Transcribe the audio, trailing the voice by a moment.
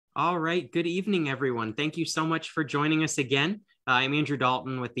All right. Good evening, everyone. Thank you so much for joining us again. I'm Andrew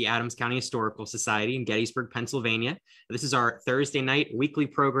Dalton with the Adams County Historical Society in Gettysburg, Pennsylvania. This is our Thursday night weekly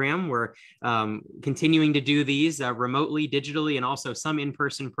program. We're continuing to do these remotely, digitally, and also some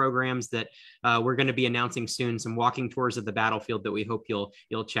in-person programs that we're going to be announcing soon. Some walking tours of the battlefield that we hope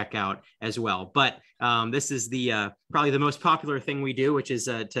you'll check out as well. But this is the probably the most popular thing we do, which is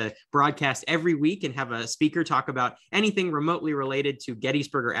to broadcast every week and have a speaker talk about anything remotely related to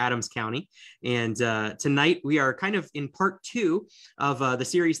Gettysburg or Adams County. And tonight we are kind of in part two of the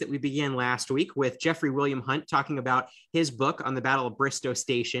series that we began last week with Jeffrey William Hunt talking about his book on the Battle of Bristoe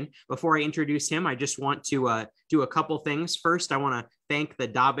Station. Before I introduce him, I just want to do a couple things. First, I want to thank the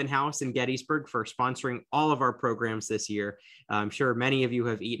Dobbin House in Gettysburg for sponsoring all of our programs this year. I'm sure many of you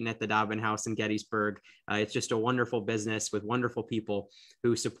have eaten at the Dobbin House in Gettysburg. It's just a wonderful business with wonderful people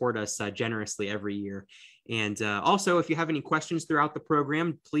who support us generously every year. And also, if you have any questions throughout the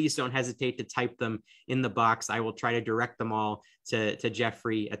program, please don't hesitate to type them in the box. I will try to direct them all to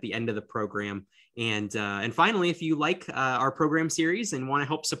Jeffrey at the end of the program. And finally, if you like our program series and want to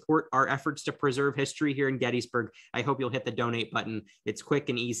help support our efforts to preserve history here in Gettysburg, I hope you'll hit the donate button. It's quick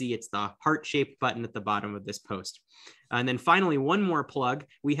and easy. It's the heart-shaped button at the bottom of this post. And then finally, one more plug.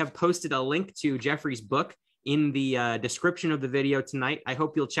 We have posted a link to Jeffrey's book in the description of the video tonight. I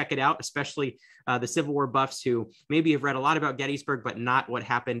hope you'll check it out, especially the Civil War buffs who maybe have read a lot about Gettysburg, but not what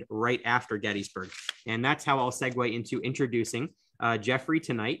happened right after Gettysburg. And that's how I'll segue into introducing Jeffrey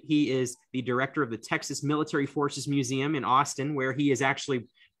tonight. He is the director of the Texas Military Forces Museum in Austin, where he is actually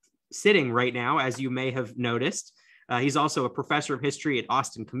sitting right now, as you may have noticed. He's also a professor of history at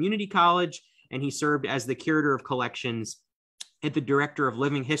Austin Community College, and he served as the curator of collections and the director of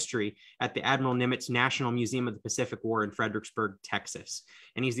living history at the Admiral Nimitz National Museum of the Pacific War in Fredericksburg, Texas.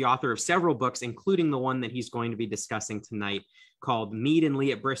 And he's the author of several books, including the one that he's going to be discussing tonight called Meade and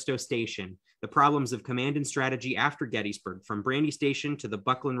Lee at Bristoe Station, The Problems of Command and Strategy After Gettysburg, from Brandy Station to the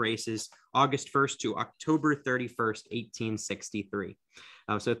Buckland Races, August 1st to October 31st, 1863.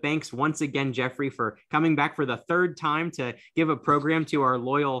 So thanks once again, Jeffrey, for coming back for the third time to give a program to our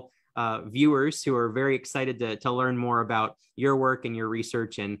loyal viewers who are very excited to learn more about your work and your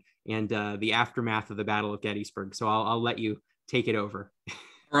research and the aftermath of the Battle of Gettysburg. So I'll let you take it over.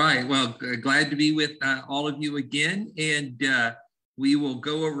 All right. Well, glad to be with all of you again. And we will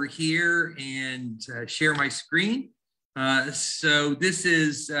go over here and share my screen. So this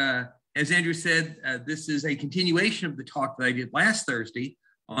is, as Andrew said, this is a continuation of the talk that I did last Thursday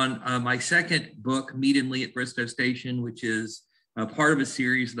on my second book, Meade and Lee at Bristoe Station, which is part of a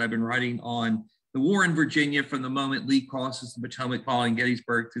series that I've been writing on the war in Virginia from the moment Lee crosses the Potomac following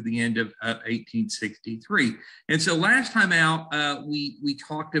Gettysburg through the end of 1863. And so last time out, we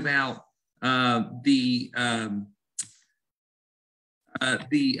talked about the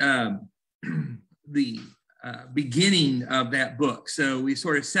beginning of that book. So we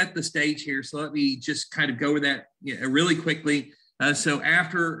sort of set the stage here. So let me just kind of go over that really quickly. So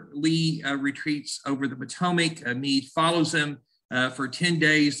after Lee retreats over the Potomac, Meade follows him. For 10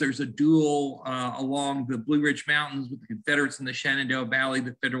 days, there's a duel along the Blue Ridge Mountains with the Confederates in the Shenandoah Valley,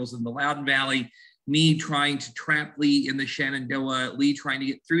 the Federals in the Loudoun Valley, Meade trying to trap Lee in the Shenandoah, Lee trying to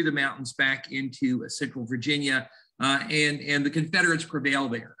get through the mountains back into central Virginia, and the Confederates prevail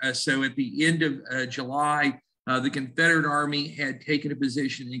there. So at the end of July, the Confederate Army had taken a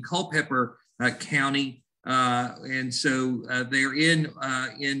position in Culpeper County, and so they're in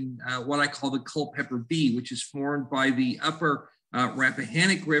what I call the Culpeper V, which is formed by the upper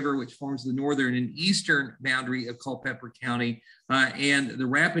Rappahannock River, which forms the northern and eastern boundary of Culpeper County, and the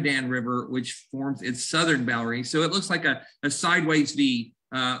Rapidan River, which forms its southern boundary. So it looks like a sideways V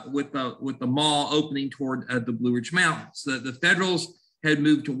with the maw opening toward the Blue Ridge Mountains. The Federals had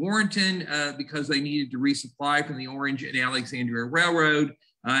moved to Warrenton because they needed to resupply from the Orange and Alexandria Railroad.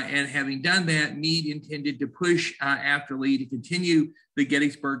 And having done that, Meade intended to push after Lee to continue the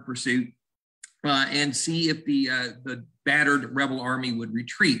Gettysburg pursuit and see if the battered rebel army would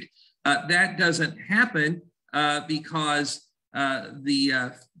retreat. That doesn't happen because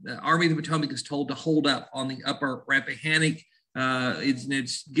the Army of the Potomac is told to hold up on the upper Rappahannock.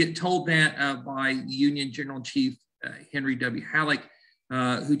 It's told that by Union General in Chief Henry W. Halleck,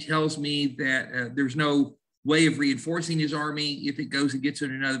 who tells me that there's no way of reinforcing his army if it goes and gets in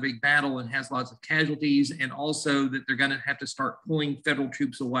another big battle and has lots of casualties, and also that they're going to have to start pulling federal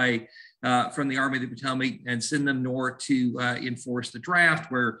troops away from the Army of the Potomac and send them north to enforce the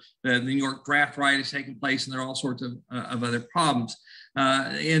draft, where the New York draft riot is taking place, and there are all sorts of other problems.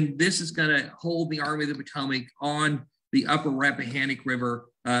 And this is going to hold the Army of the Potomac on the upper Rappahannock River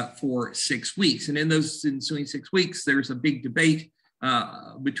for 6 weeks. And in those ensuing 6 weeks, there's a big debate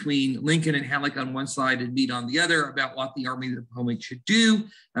between Lincoln and Halleck on one side and Meade on the other about what the Army of the Potomac should do.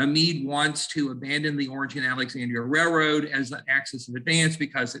 Meade wants to abandon the Orange and Alexandria Railroad as an axis of advance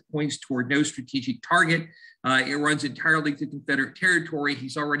because it points toward no strategic target. It runs entirely through Confederate territory.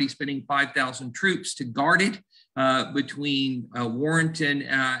 He's already spending 5,000 troops to guard it between Warrenton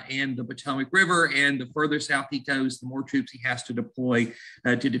and the Potomac River. And the further south he goes, the more troops he has to deploy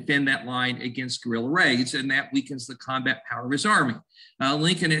to defend that line against guerrilla raids. And that weakens the combat power of his army.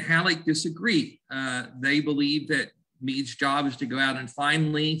 Lincoln and Halleck disagree. They believe that Meade's job is to go out and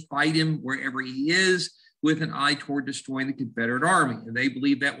finally fight him wherever he is, with an eye toward destroying the Confederate Army. And they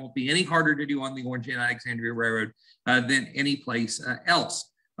believe that won't be any harder to do on the Orange and Alexandria Railroad than any place else.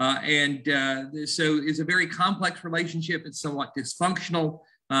 So it's a very complex relationship. It's somewhat dysfunctional.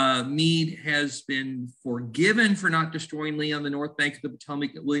 Meade has been forgiven for not destroying Lee on the north bank of the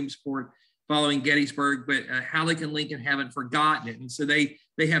Potomac at Williamsport following Gettysburg, but Halleck and Lincoln haven't forgotten it. And so they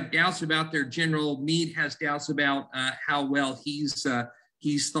have doubts about their general. Meade has doubts about how well he's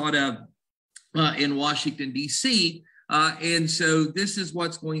thought of in Washington, D.C. And so this is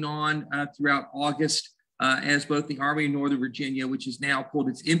what's going on throughout August as both the Army of Northern Virginia, which has now pulled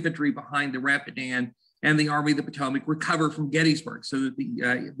its infantry behind the Rapidan, and the Army of the Potomac recover from Gettysburg. So that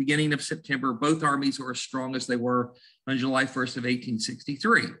the beginning of September, both armies are as strong as they were on July 1st of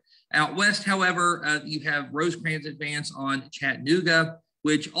 1863. Out west, however, you have Rosecrans' advance on Chattanooga,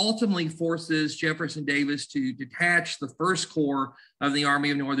 which ultimately forces Jefferson Davis to detach the First Corps of the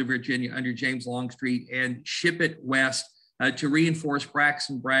Army of Northern Virginia under James Longstreet and ship it west to reinforce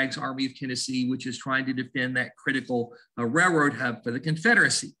Braxton Bragg's Army of Tennessee, which is trying to defend that critical railroad hub for the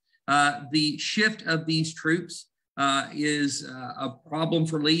Confederacy. The shift of these troops is a problem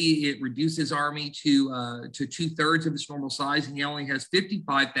for Lee. It reduced his army to 2/3 of its normal size, and he only has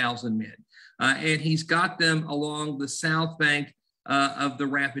 55,000 men. And he's got them along the south bank of the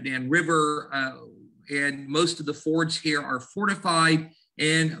Rappahannock River, and most of the fords here are fortified,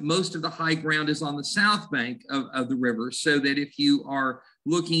 and most of the high ground is on the south bank of the river, so that if you are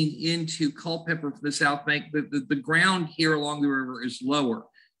looking into Culpeper from the south bank, the ground here along the river is lower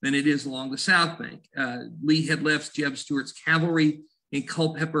than it is along the south bank. Lee had left Jeb Stuart's cavalry, and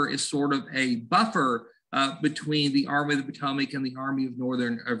Culpeper is sort of a buffer between the Army of the Potomac and the Army of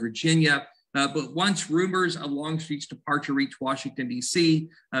Northern Virginia. But once rumors of Longstreet's departure reach Washington, D.C.,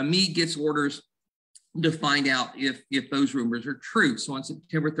 Meade gets orders to find out if those rumors are true. So on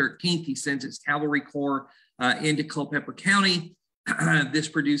September 13th, he sends his cavalry corps into Culpeper County. This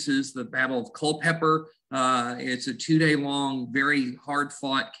produces the Battle of Culpeper. It's a 2-day-long, very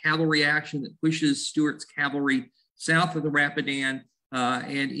hard-fought cavalry action that pushes Stuart's cavalry south of the Rapidan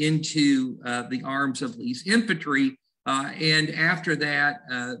and into the arms of Lee's infantry. And after that,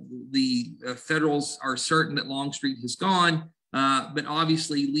 the Federals are certain that Longstreet has gone, but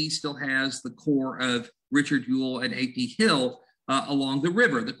obviously Lee still has the corps of Richard Ewell and A.P. Hill along the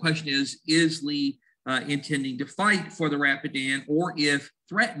river. The question is Lee intending to fight for the Rapidan, or if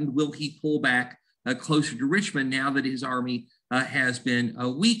threatened, will he pull back closer to Richmond now that his army has been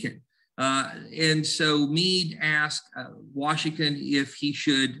weakened? And so Meade asked Washington if he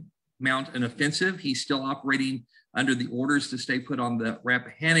should mount an offensive. He's still operating under the orders to stay put on the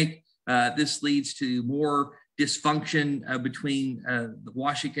Rappahannock. This leads to more dysfunction between the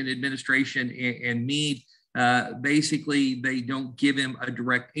Washington administration and Meade. Basically, they don't give him a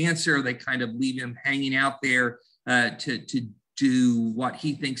direct answer. They kind of leave him hanging out there to do what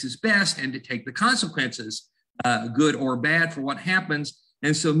he thinks is best and to take the consequences, good or bad, for what happens.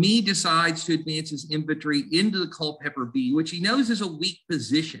 And so Meade decides to advance his infantry into the Culpeper B, which he knows is a weak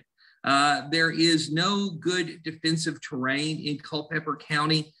position. There is no good defensive terrain in Culpeper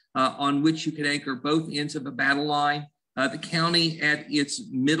County on which you could anchor both ends of a battle line. The county at its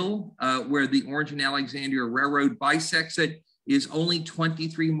middle, where the Orange and Alexandria Railroad bisects it, is only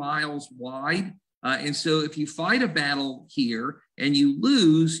 23 miles wide. And so if you fight a battle here and you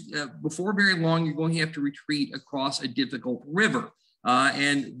lose, before very long, you're going to have to retreat across a difficult river.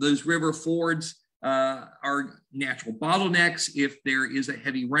 And those river fords are natural bottlenecks. If there is a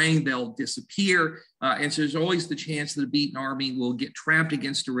heavy rain, they'll disappear. And so there's always the chance that a beaten army will get trapped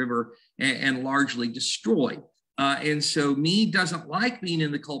against a river and largely destroyed. And so Meade doesn't like being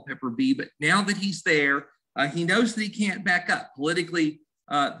in the Culpeper B, but now that he's there, he knows that he can't back up. Politically,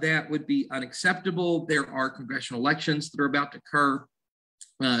 that would be unacceptable. There are congressional elections that are about to occur.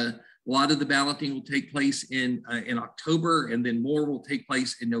 A lot of the balloting will take place in October, and then more will take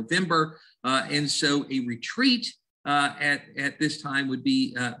place in November. And so a retreat at this time would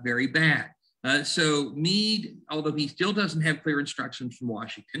be very bad. So Meade, although he still doesn't have clear instructions from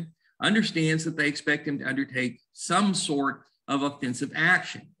Washington, understands that they expect him to undertake some sort of offensive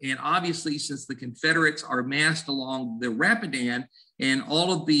action. And obviously, since the Confederates are massed along the Rapidan and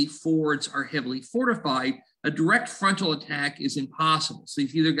all of the fords are heavily fortified, a direct frontal attack is impossible. So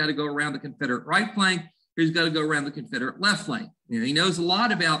you've either got to go around the Confederate right flank, or he's got to go around the Confederate left flank. You know, he knows a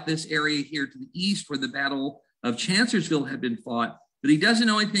lot about this area here to the east where the Battle of Chancellorsville had been fought, but he doesn't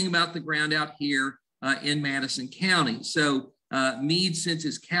know anything about the ground out here in Madison County. So Meade sends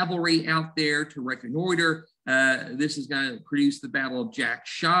his cavalry out there to reconnoiter. This is going to produce the Battle of Jack's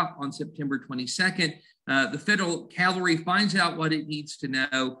Shop on September 22nd. The Federal cavalry finds out what it needs to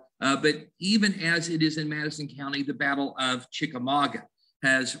know, but even as it is in Madison County, the Battle of Chickamauga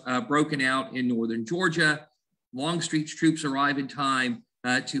has broken out in northern Georgia. Longstreet's troops arrive in time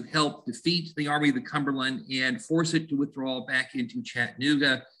to help defeat the Army of the Cumberland and force it to withdraw back into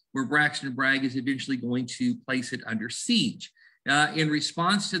Chattanooga, where Braxton Bragg is eventually going to place it under siege. In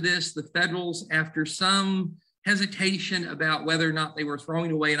response to this, the Federals, after some hesitation about whether or not they were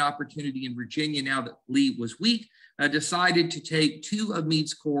throwing away an opportunity in Virginia now that Lee was weak, decided to take two of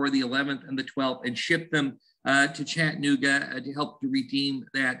Meade's corps, the 11th and the 12th, and ship them to Chattanooga to help to redeem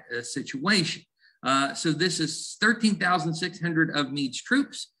that situation. So this is 13,600 of Meade's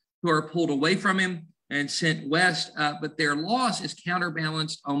troops who are pulled away from him and sent west, but their loss is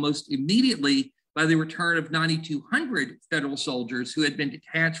counterbalanced almost immediately by the return of 9,200 Federal soldiers who had been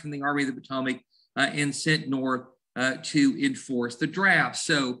detached from the Army of the Potomac and sent north to enforce the draft.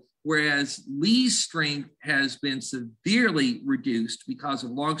 So whereas Lee's strength has been severely reduced because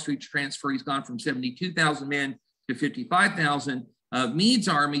of Longstreet's transfer, he's gone from 72,000 men to 55,000. Meade's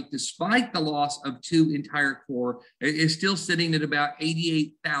army, despite the loss of two entire corps, is still sitting at about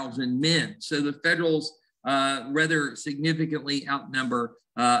 88,000 men. So the Federals rather significantly outnumber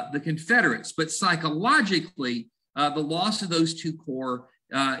the Confederates. But psychologically, the loss of those two corps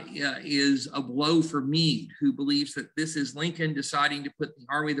is a blow for Meade, who believes that this is Lincoln deciding to put the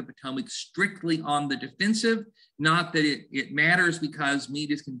Army of the Potomac strictly on the defensive, not that it matters, because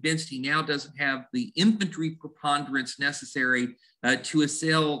Meade is convinced he now doesn't have the infantry preponderance necessary to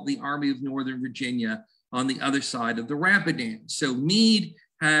assail the Army of Northern Virginia on the other side of the Rapidan. So Meade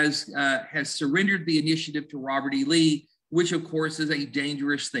has surrendered the initiative to Robert E. Lee, which of course is a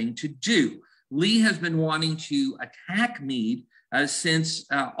dangerous thing to do. Lee has been wanting to attack Meade since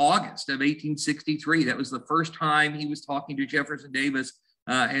August of 1863. That was the first time he was talking to Jefferson Davis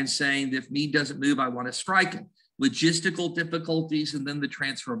and saying, if Meade doesn't move, I want to strike him. Logistical difficulties and then the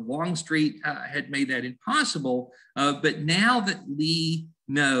transfer of Longstreet had made that impossible. But now that Lee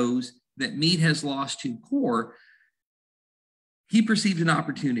knows that Meade has lost two corps, he perceived an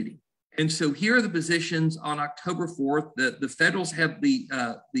opportunity. And so here are the positions on October 4th. The Federals have the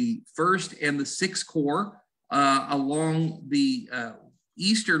 1st and the 6th Corps along the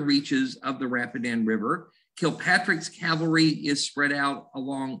eastern reaches of the Rapidan River. Kilpatrick's cavalry is spread out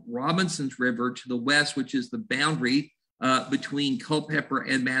along Robinson's River to the west, which is the boundary between Culpeper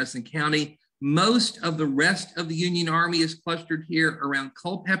and Madison County. Most of the rest of the Union Army is clustered here around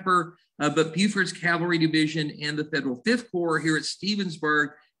Culpeper, but Buford's Cavalry Division and the Federal 5th Corps here at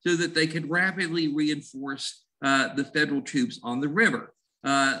Stevensburg, so that they could rapidly reinforce the Federal troops on the river.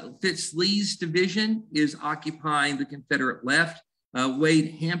 Fitz-Lee's division is occupying the Confederate left.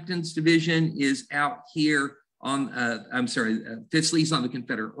 Wade-Hampton's division is out here on, Fitz-Lee's on the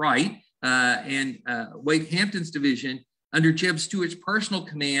Confederate right, and Wade-Hampton's division under Jeb Stuart's personal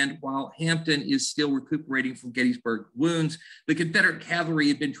command, while Hampton is still recuperating from Gettysburg wounds. The Confederate cavalry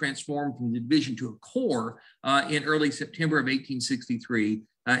had been transformed from the division to a corps in early September of 1863.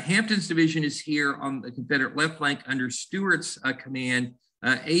 Hampton's division is here on the Confederate left flank under Stuart's command.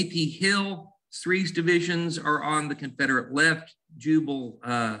 A.P. Hill's 3 divisions are on the Confederate left.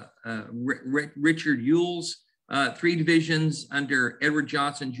 Richard Ewell's 3 divisions under Edward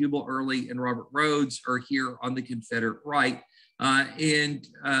Johnson, Jubal Early, and Robert Rhodes are here on the Confederate right. And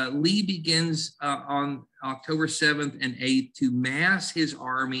Lee begins on October 7th and 8th to mass his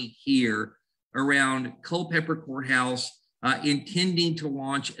army here around Culpeper Courthouse, intending to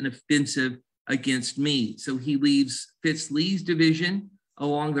launch an offensive against Meade. So he leaves Fitz-Lee's division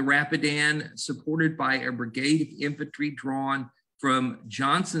along the Rapidan, supported by a brigade of infantry drawn from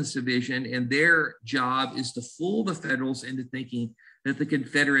Johnson's division, and their job is to fool the Federals into thinking that the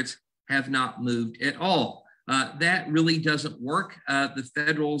Confederates have not moved at all. That really doesn't work. The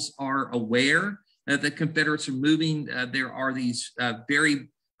Federals are aware that the Confederates are moving. There are these very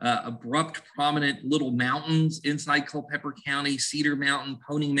abrupt, prominent little mountains inside Culpeper County: Cedar Mountain,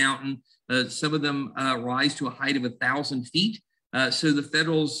 Pony Mountain. Some of them rise to a height of 1,000 feet. So the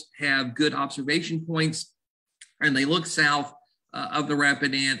Federals have good observation points, and they look south of the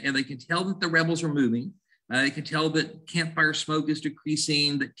Rapidan, and they can tell that the rebels are moving. They can tell that campfire smoke is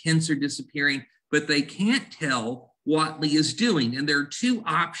decreasing, that tents are disappearing, but they can't tell what Lee is doing. And there are two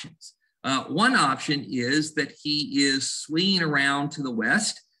options. One option is that he is swinging around to the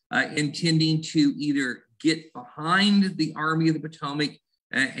west, intending to either get behind the Army of the Potomac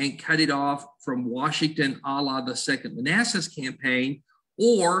and cut it off from Washington, a la the Second Manassas campaign,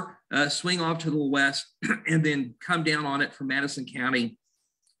 or swing off to the west and then come down on it from Madison County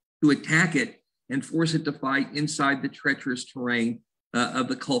to attack it and force it to fight inside the treacherous terrain of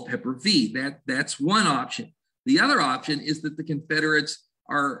the Culpeper V. That's one option. The other option is that the Confederates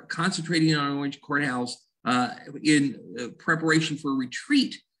are concentrating on Orange Courthouse in preparation for a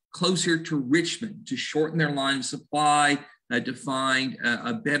retreat closer to Richmond to shorten their line of supply, to find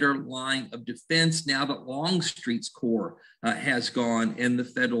a better line of defense now that Longstreet's corps has gone and the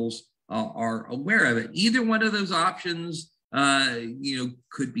Federals are aware of it. Either one of those options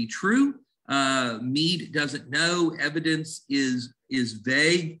could be true. Meade doesn't know. Evidence is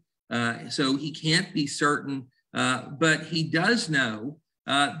vague, so he can't be certain. But he does know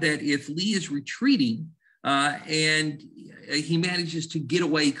that if Lee is retreating and he manages to get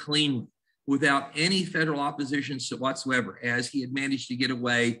away cleanly without any federal opposition whatsoever, as he had managed to get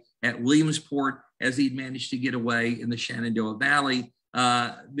away at Williamsport, as he'd managed to get away in the Shenandoah Valley,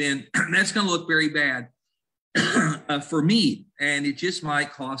 then that's going to look very bad for Meade, and it just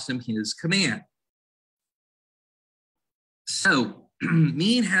might cost him his command. So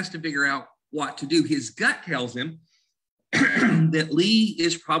Meade has to figure out what to do. His gut tells him that Lee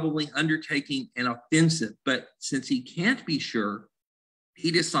is probably undertaking an offensive, but since he can't be sure,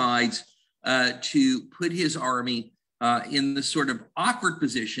 he decides to put his army in the sort of awkward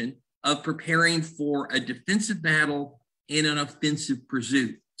position of preparing for a defensive battle and an offensive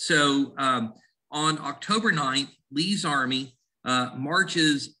pursuit. So on October 9th, Lee's army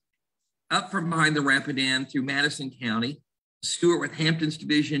marches up from behind the Rapidan through Madison County, Stuart with Hampton's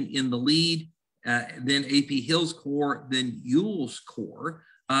division in the lead, then A.P. Hill's corps, then Ewell's corps.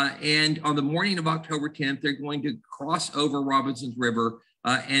 And on the morning of October 10th, they're going to cross over Robinson's River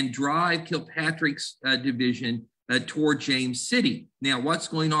and drive Kilpatrick's division toward James City. Now, what's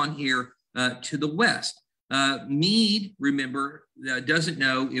going on here to the west? Meade, remember, doesn't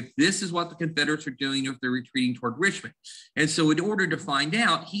know if this is what the Confederates are doing or if they're retreating toward Richmond. And so in order to find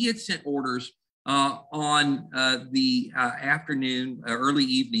out, he had sent orders on the afternoon, early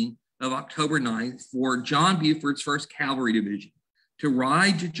evening of October 9th for John Buford's 1st Cavalry Division to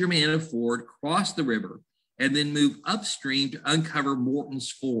ride to Germanna Ford, cross the river, and then move upstream to uncover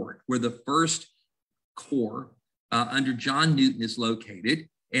Morton's Ford, where the 1st Corps under John Newton is located,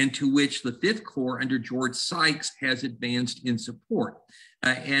 and to which the 5th Corps under George Sykes has advanced in support.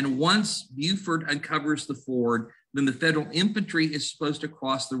 And once Buford uncovers the ford, then the Federal infantry is supposed to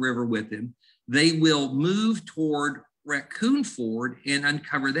cross the river with him. They will move toward Raccoon Ford and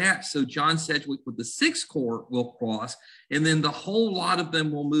uncover that. So John Sedgwick with the 6th Corps will cross, and then the whole lot of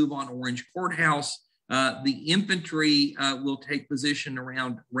them will move on Orange Courthouse. The infantry will take position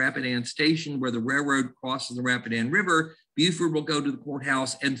around Rapidan Station, where the railroad crosses the Rapidan River. Buford will go to the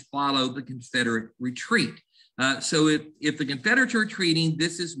courthouse and follow the Confederate retreat. So if the Confederates are retreating,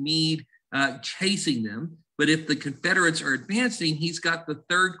 this is Meade chasing them. But if the Confederates are advancing, he's got the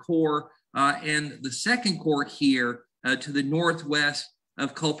 3rd Corps and the 2nd Corps here to the northwest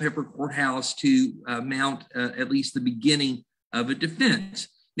of Culpeper Courthouse to mount at least the beginning of a defense.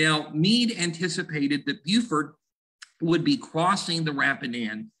 Now, Meade anticipated that Buford would be crossing the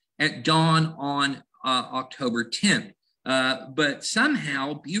Rapidan at dawn on October 10th. But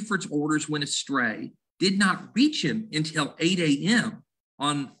somehow Buford's orders went astray, did not reach him until 8 a.m.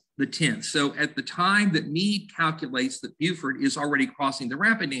 on the 10th. So at the time that Meade calculates that Buford is already crossing the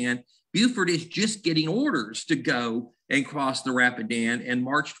Rapidan, Buford is just getting orders to go and cross the Rapidan and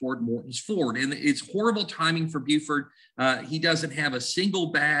march toward Morton's Ford. And it's horrible timing for Buford. He doesn't have a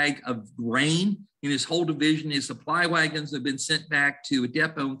single bag of grain in his whole division. His supply wagons have been sent back to a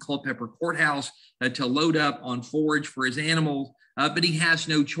depot in Culpeper Courthouse to load up on forage for his animals, but he has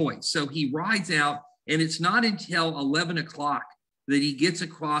no choice. So he rides out, and it's not until 11 o'clock that he gets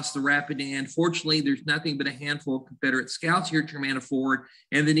across the Rapidan. Fortunately, there's nothing but a handful of Confederate scouts here at Germanna Ford,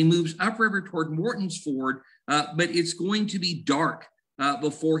 and then he moves upriver toward Morton's Ford, but it's going to be dark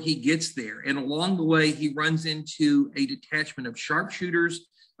before he gets there. And along the way, he runs into a detachment of sharpshooters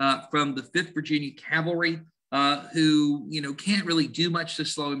from the 5th Virginia Cavalry, who can't really do much to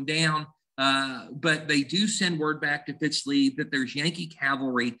slow him down, but they do send word back to Fitzlee that there's Yankee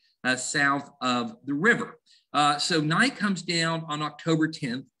cavalry south of the river. So night comes down on October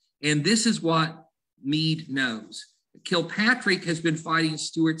 10th, and this is what Meade knows. Kilpatrick has been fighting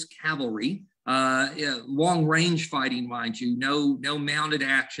Stuart's cavalry long-range fighting, mind you, no mounted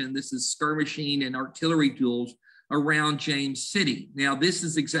action. This is skirmishing and artillery duels around James City. Now, this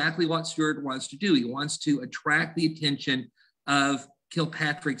is exactly what Stuart wants to do. He wants to attract the attention of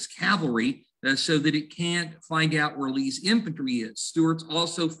Kilpatrick's cavalry so that it can't find out where Lee's infantry is. Stuart's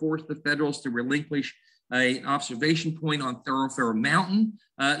also forced the Federals to relinquish an observation point on Thoroughfare Mountain.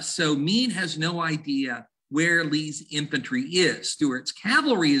 So Meade has no idea where Lee's infantry is. Stuart's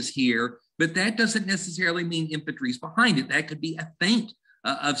cavalry is here, but that doesn't necessarily mean infantry is behind it. That could be a feint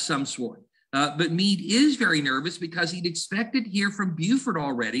of some sort. But Meade is very nervous because he'd expected to hear from Buford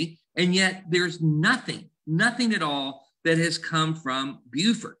already, and yet there's nothing at all that has come from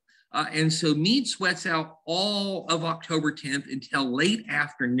Buford. And so Meade sweats out all of October 10th until late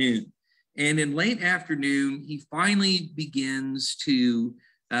afternoon. And in late afternoon, he finally begins to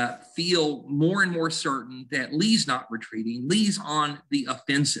feel more and more certain that Lee's not retreating. Lee's on the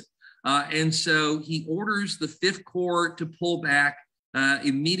offensive. And so he orders the 5th Corps to pull back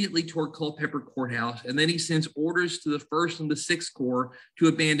immediately toward Culpeper Courthouse. And then he sends orders to the 1st and the 6th Corps to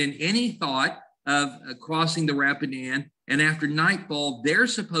abandon any thought of crossing the Rapidan. And after nightfall, they're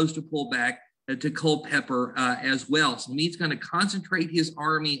supposed to pull back to Culpeper as well. So Meade's going to concentrate his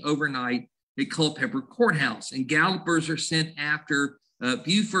army overnight at Culpeper Courthouse. And gallopers are sent after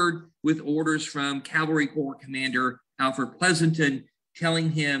Buford with orders from Cavalry Corps Commander Alfred Pleasanton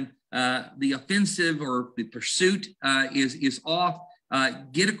telling him the offensive or the pursuit is off.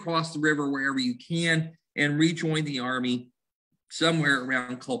 Get across the river wherever you can and rejoin the army somewhere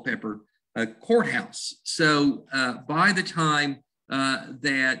around Culpeper Courthouse. So by the time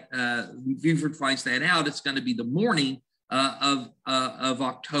that Buford finds that out, it's going to be the morning of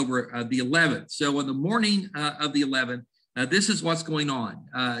October the 11th. So on the morning of the 11th, this is what's going on.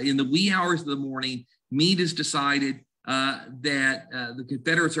 In the wee hours of the morning, Meade has decided that the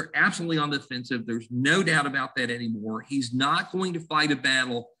Confederates are absolutely on the offensive. There's no doubt about that anymore. He's not going to fight a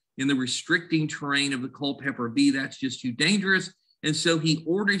battle in the restricting terrain of the Culpeper V. That's just too dangerous. And so he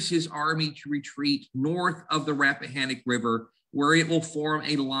orders his army to retreat north of the Rappahannock River, where it will form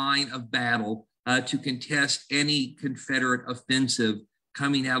a line of battle to contest any Confederate offensive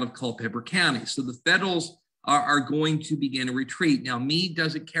coming out of Culpeper County. So the Federals are going to begin a retreat. Now, Meade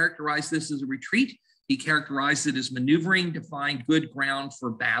doesn't characterize this as a retreat. He characterized it as maneuvering to find good ground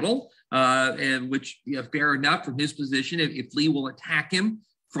for battle, and which, fair enough from his position. If Lee will attack him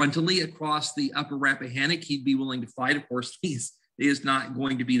frontally across the upper Rappahannock, he'd be willing to fight. Of course, he is not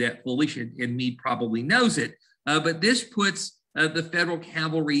going to be that foolish, and Meade probably knows it. But this puts the Federal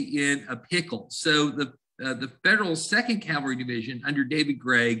cavalry in a pickle. So the Federal 2nd Cavalry Division under David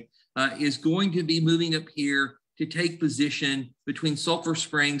Gregg is going to be moving up here to take position between Sulphur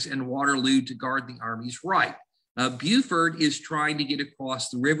Springs and Waterloo to guard the Army's right. Buford is trying to get across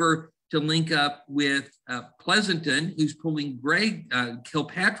the river to link up with Pleasanton, who's pulling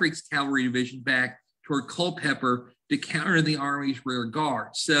Kilpatrick's cavalry division back toward Culpeper to counter the Army's rear guard.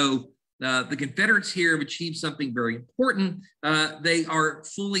 So the Confederates here have achieved something very important. They are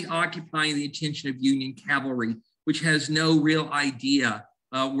fully occupying the attention of Union cavalry, which has no real idea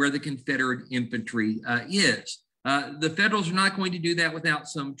where the Confederate infantry is. The Federals are not going to do that without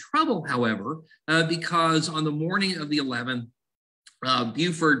some trouble, however, because on the morning of the 11th,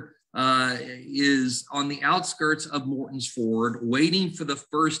 Buford is on the outskirts of Morton's Ford, waiting for the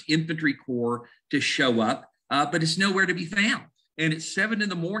 1st Infantry Corps to show up, but it's nowhere to be found. And it's 7 in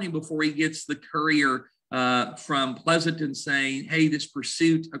the morning before he gets the courier from Pleasanton saying, hey, this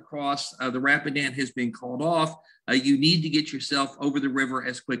pursuit across the Rapidan has been called off. You need to get yourself over the river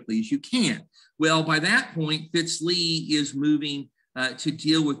as quickly as you can. Well, by that point, Fitz Lee is moving to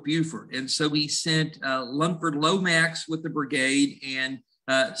deal with Buford. And so he sent Lumford Lomax with the brigade and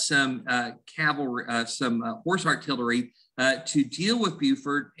some cavalry, some horse artillery to deal with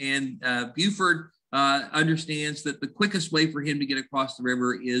Buford. And Buford understands that the quickest way for him to get across the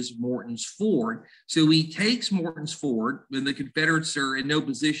river is Morton's Ford. So he takes Morton's Ford when the Confederates are in no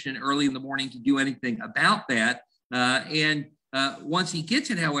position early in the morning to do anything about that. Once he gets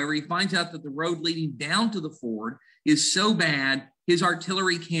it, however, he finds out that the road leading down to the ford is so bad, his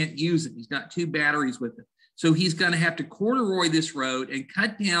artillery can't use it. He's got 2 batteries with it. So he's going to have to corduroy this road and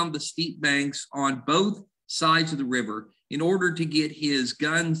cut down the steep banks on both sides of the river in order to get his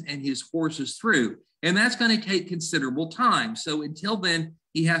guns and his horses through. And that's going to take considerable time. So until then,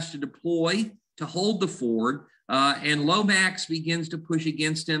 he has to deploy to hold the ford, and Lomax begins to push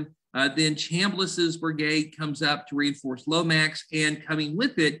against him. Then Chambliss's brigade comes up to reinforce Lomax, and coming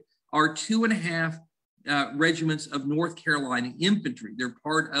with it are 2.5 regiments of North Carolina infantry. They're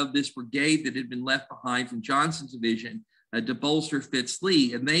part of this brigade that had been left behind from Johnson's division to bolster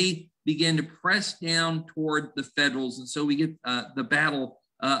Fitz-Lee, and they begin to press down toward the Federals, and so we get the Battle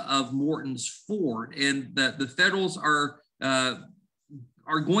of Morton's Ford, and the Federals are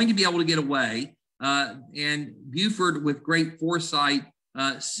going to be able to get away, and Buford, with great foresight,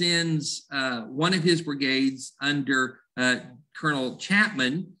 sends one of his brigades under Colonel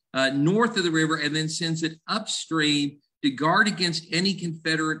Chapman north of the river, and then sends it upstream to guard against any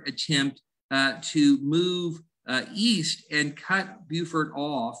Confederate attempt to move east and cut Buford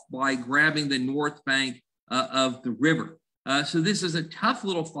off by grabbing the north bank of the river. So this is a tough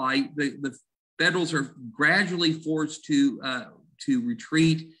little fight. The Federals are gradually forced to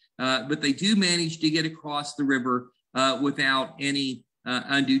retreat, but they do manage to get across the river without any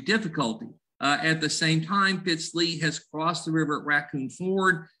undue difficulty. At the same time, Fitz-Lee has crossed the river at Raccoon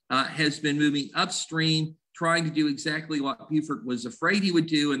Ford, has been moving upstream, trying to do exactly what Buford was afraid he would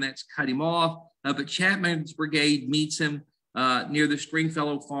do, and that's cut him off. But Chapman's brigade meets him near the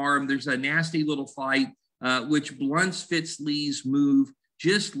Stringfellow Farm. There's a nasty little fight, which blunts Fitz-Lee's move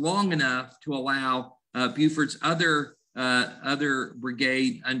just long enough to allow Buford's other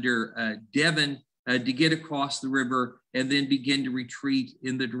brigade under Devon to get across the river and then begin to retreat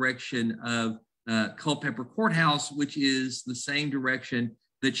in the direction of Culpeper Courthouse, which is the same direction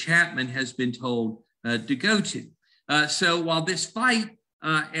that Chapman has been told to go to. So while this fight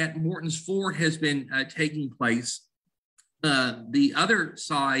at Morton's Ford has been taking place, the other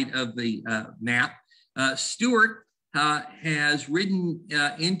side of the map, Stuart has ridden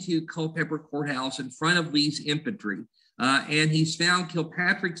into Culpeper Courthouse in front of Lee's infantry, and he's found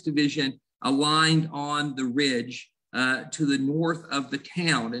Kilpatrick's division aligned on the ridge to the north of the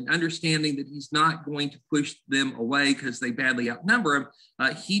town. And understanding that he's not going to push them away because they badly outnumber him,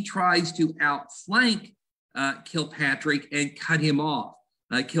 he tries to outflank Kilpatrick and cut him off.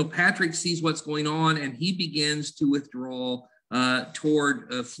 Kilpatrick sees what's going on, and he begins to withdraw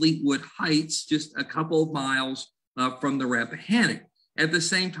toward Fleetwood Heights, just a couple of miles from the Rappahannock. At the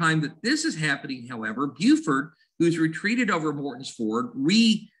same time that this is happening, however, Buford, who's retreated over Morton's Ford,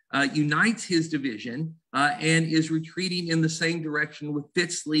 unites his division and is retreating in the same direction with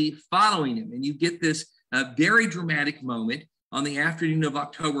Fitz-Lee following him. And you get this very dramatic moment on the afternoon of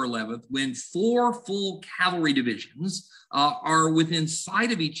October 11th when 4 full cavalry divisions are within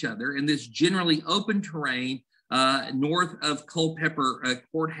sight of each other in this generally open terrain north of Culpeper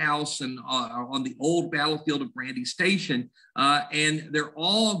Courthouse and on the old battlefield of Brandy Station. And they're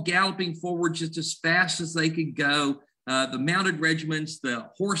all galloping forward just as fast as they could go. The mounted regiments, the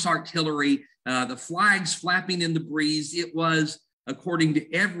horse artillery, the flags flapping in the breeze. It was, according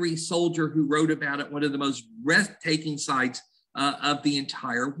to every soldier who wrote about it, one of the most breathtaking sights of the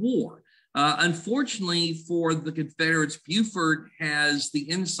entire war. Unfortunately for the Confederates, Buford has the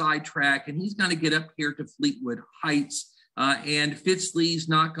inside track, and he's going to get up here to Fleetwood Heights, and Fitz-Lee's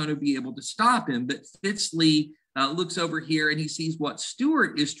not going to be able to stop him. But Fitz-Lee looks over here and he sees what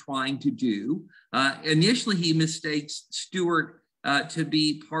Stuart is trying to do. Initially, he mistakes Stuart to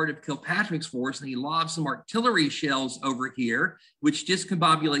be part of Kilpatrick's force, and he lobs some artillery shells over here, which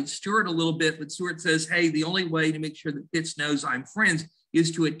discombobulates Stuart a little bit. But Stuart says, hey, the only way to make sure that Fitz knows I'm friends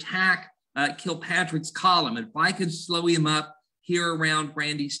is to attack Kilpatrick's column. And if I can slow him up here around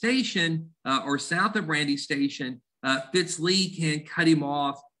Brandy Station or south of Brandy Station, Fitz-Lee can cut him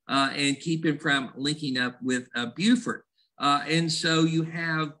off and keep him from linking up with Buford. And so you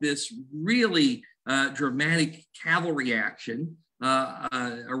have this really dramatic cavalry action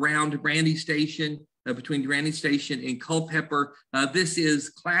around Brandy Station, between Brandy Station and Culpeper. This is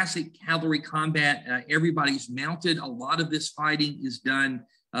classic cavalry combat. Everybody's mounted. A lot of this fighting is done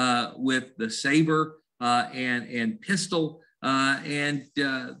with the saber and pistol. And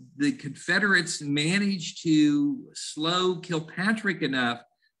the Confederates managed to slow Kilpatrick enough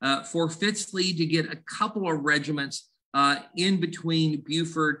for Fitz-Lee to get a couple of regiments in between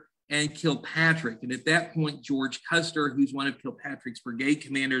Buford and Kilpatrick. And at that point, George Custer, who's one of Kilpatrick's brigade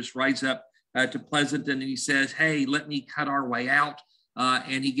commanders, rides up to Pleasanton and he says, hey, let me cut our way out.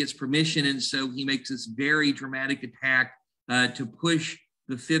 And he gets permission. And so he makes this very dramatic attack to push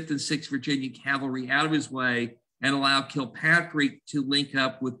the 5th and 6th Virginia Cavalry out of his way and allow Kilpatrick to link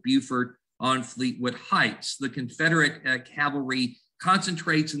up with Buford on Fleetwood Heights. The Confederate cavalry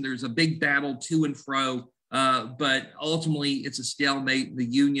concentrates, and there's a big battle to and fro, but ultimately it's a stalemate. The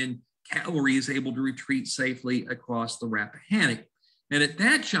Union cavalry is able to retreat safely across the Rappahannock. And at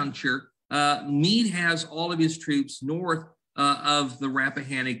that juncture, Meade has all of his troops north of the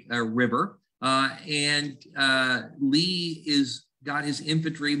Rappahannock River, and Lee is got his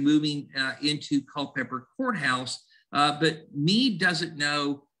infantry moving into Culpeper Courthouse, but Meade doesn't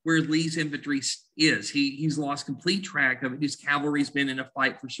know where Lee's infantry is. He's lost complete track of it. His cavalry's been in a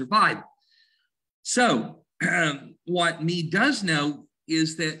fight for survival. So what Meade does know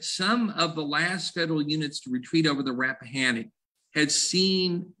is that some of the last federal units to retreat over the Rappahannock had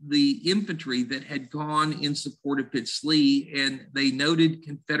seen the infantry that had gone in support of Fitz Lee, and they noted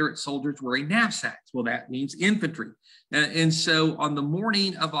Confederate soldiers wearing knapsacks. Well, that means infantry. And so on the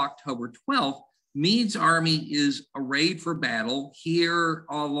morning of October 12th, Meade's army is arrayed for battle here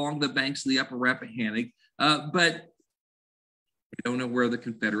along the banks of the upper Rappahannock, but we don't know where the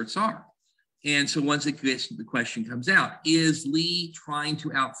Confederates are. And so once the question comes out, is Lee trying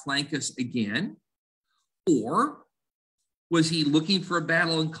to outflank us again? Or was he looking for a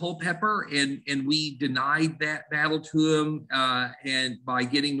battle in Culpeper and we denied that battle to him and by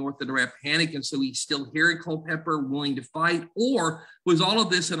getting north of the Rappahannock, and so he's still here at Culpeper willing to fight? Or was all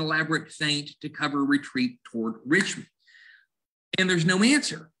of this an elaborate feint to cover retreat toward Richmond? And there's no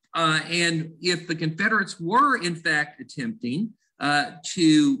answer. And if the Confederates were in fact attempting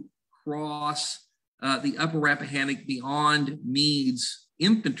to cross the upper Rappahannock beyond Meade's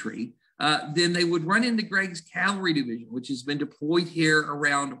infantry, then they would run into Gregg's cavalry division, which has been deployed here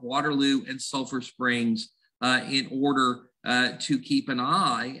around Waterloo and Sulphur Springs in order to keep an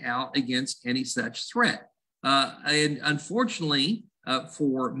eye out against any such threat. And unfortunately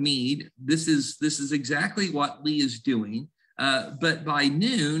for Meade, this is exactly what Lee is doing. But by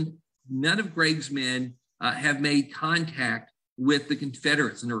noon, none of Gregg's men have made contact with the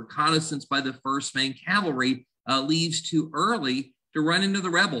Confederates, and a reconnaissance by the 1st Maine Cavalry leaves too early to run into the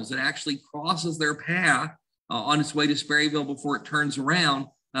rebels. It actually crosses their path on its way to Sperryville before it turns around,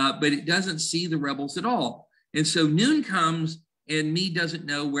 but it doesn't see the rebels at all. And so noon comes and Meade doesn't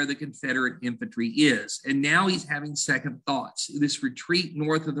know where the Confederate infantry is. And now he's having second thoughts. This retreat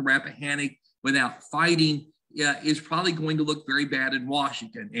north of the Rappahannock without fighting is probably going to look very bad in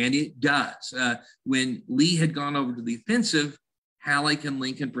Washington. And it does. When Lee had gone over to the offensive, Halleck and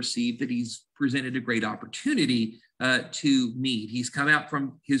Lincoln perceived that he's presented a great opportunity to Meade. He's come out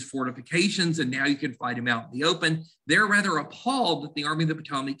from his fortifications and now you can fight him out in the open. They're rather appalled that the Army of the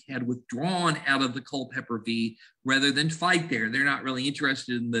Potomac had withdrawn out of the Culpeper V rather than fight there. They're not really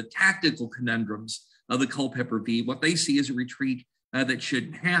interested in the tactical conundrums of the Culpeper V. What they see is a retreat that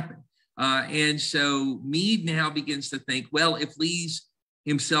shouldn't happen. And so Meade now begins to think, well, if Lee's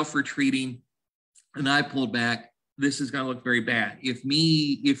himself retreating and I pulled back, this is going to look very bad. If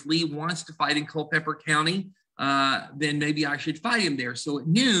Lee wants to fight in Culpeper County, then maybe I should fight him there. So at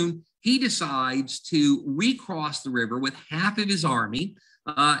noon, he decides to recross the river with half of his army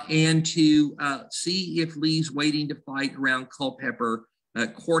and to see if Lee's waiting to fight around Culpeper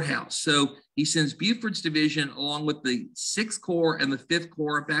Courthouse. So he sends Buford's division along with the 6th Corps and the 5th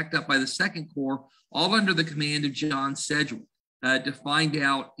Corps, backed up by the 2nd Corps, all under the command of John Sedgwick, to find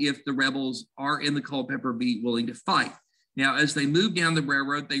out if the rebels are in the Culpeper V willing to fight. Now, as they move down the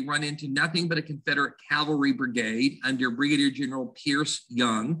railroad, they run into nothing but a Confederate cavalry brigade under Brigadier General Pierce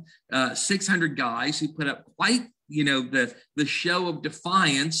Young, 600 guys who put up quite, the show of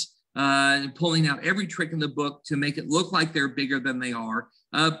defiance, pulling out every trick in the book to make it look like they're bigger than they are.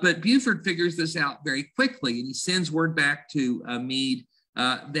 But Buford figures this out very quickly, and he sends word back to Meade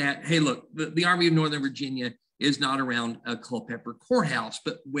that, hey, look, the Army of Northern Virginia is not around Culpeper Courthouse,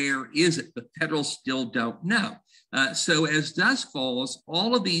 but where is it? The Federals still don't know. So as dusk falls,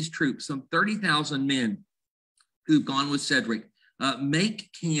 all of these troops, some 30,000 men who've gone with Sedgwick,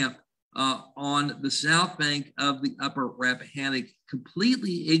 make camp on the south bank of the upper Rappahannock,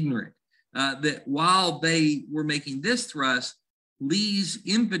 completely ignorant that while they were making this thrust, Lee's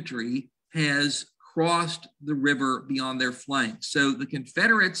infantry has crossed the river beyond their flank. So the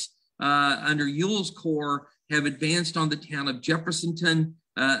Confederates under Ewell's corps have advanced on the town of Jeffersonton.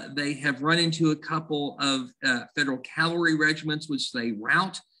 They have run into a couple of Federal cavalry regiments, which they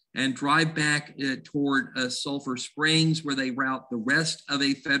rout and drive back toward Sulphur Springs, where they rout the rest of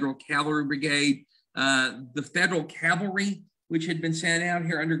a Federal cavalry brigade. The Federal cavalry, which had been sent out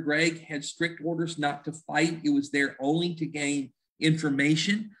here under Gregg, had strict orders not to fight. It was there only to gain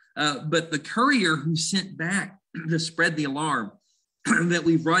information. But the courier who sent back to spread the alarm that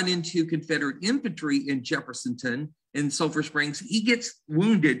we've run into Confederate infantry in Jeffersonton and Sulphur Springs, he gets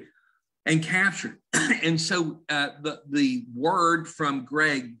wounded and captured. And so the word from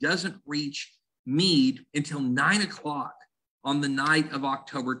Gregg doesn't reach Meade until 9 o'clock on the night of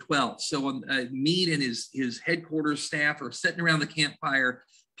October 12th. So Meade and his headquarters staff are sitting around the campfire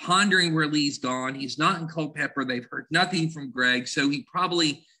pondering where Lee's gone. He's not in Culpeper. They've heard nothing from Gregg. So he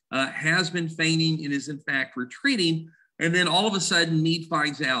probably has been feigning and is in fact retreating. And then all of a sudden, Meade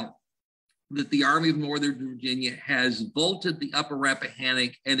finds out that the Army of Northern Virginia has vaulted the upper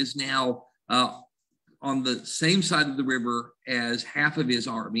Rappahannock and is now on the same side of the river as half of his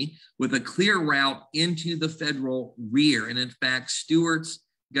army, with a clear route into the federal rear. And in fact, Stuart's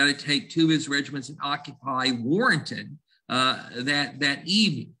got to take 2 of his regiments and occupy Warrenton that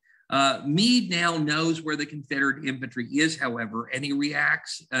evening. Meade now knows where the Confederate infantry is, however, and he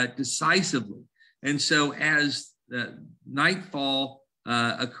reacts decisively. And so as nightfall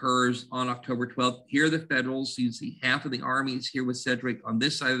occurs on October 12th, here are the Federals. You see half of the army is here with Sedgwick on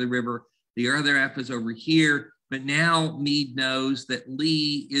this side of the river. The other half is over here. But now Meade knows that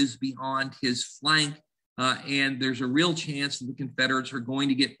Lee is beyond his flank, and there's a real chance that the Confederates are going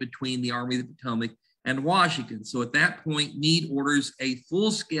to get between the Army of the Potomac and Washington. So at that point, Meade orders a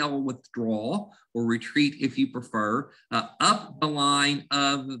full-scale withdrawal, or retreat if you prefer, up the line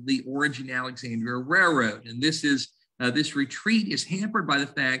of the Orange and Alexandria Railroad. And this retreat is hampered by the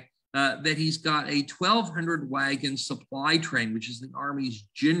fact that he's got a 1,200 wagon supply train, which is the Army's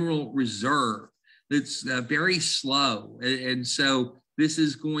general reserve. That's very slow. And so this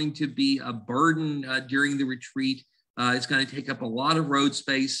is going to be a burden during the retreat. It's going to take up a lot of road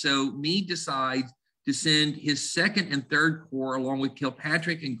space. So Meade decides to send his 2nd and 3rd Corps, along with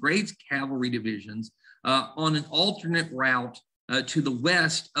Kilpatrick and Graves cavalry divisions, on an alternate route to the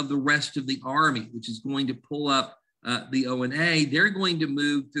west of the rest of the army, which is going to pull up the O&A. They're going to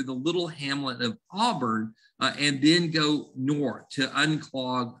move through the little hamlet of Auburn and then go north to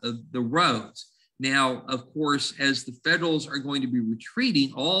unclog the roads. Now, of course, as the Federals are going to be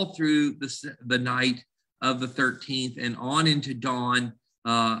retreating all through the night of the 13th and on into dawn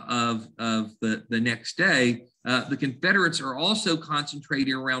of the next day, the Confederates are also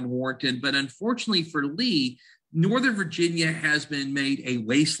concentrating around Warrenton. But unfortunately for Lee, Northern Virginia has been made a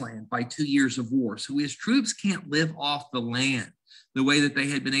wasteland by 2 years of war. So his troops can't live off the land the way that they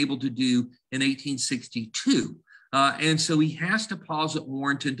had been able to do in 1862. And so he has to pause at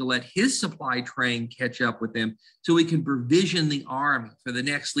Warrenton to let his supply train catch up with him so he can provision the army for the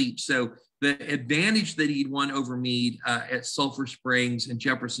next leap. So the advantage that he'd won over Meade at Sulphur Springs and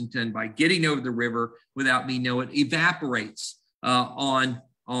Jeffersonton by getting over the river without Meade knowing it evaporates on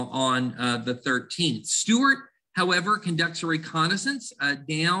the 13th. Stuart, however, conducts a reconnaissance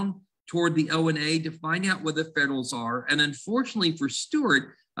down toward the O&A to find out where the Federals are. And unfortunately for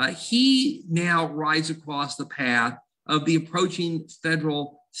Stuart, he now rides across the path of the approaching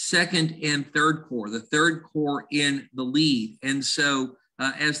Federal 2nd and 3rd Corps, the 3rd Corps in the lead. And so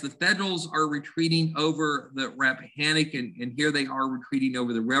as the Federals are retreating over the Rappahannock, and here they are retreating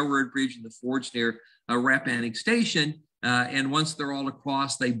over the railroad bridge and the fords near Rappahannock Station, and once they're all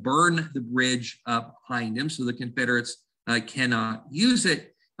across, they burn the bridge up behind them, so the Confederates cannot use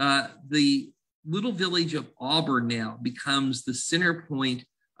it. The little village of Auburn now becomes the center point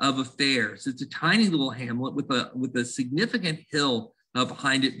of affairs. It's a tiny little hamlet with a significant hill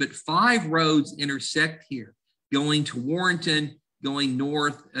behind it, but 5 roads intersect here, going to Warrenton, going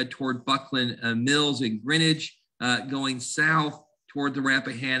north toward Buckland Mills and Greenwich, going south toward the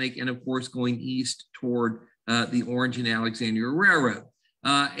Rappahannock, and of course going east toward the Orange and Alexandria Railroad.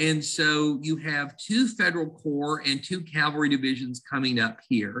 And so you have 2 Federal Corps and 2 cavalry divisions coming up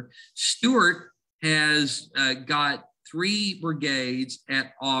here. Stuart has got 3 brigades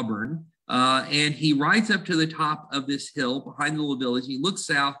at Auburn, and he rides up to the top of this hill behind the little village. He looks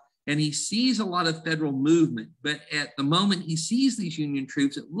south and he sees a lot of Federal movement. But at the moment he sees these Union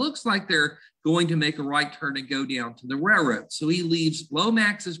troops, it looks like they're going to make a right turn and go down to the railroad. So he leaves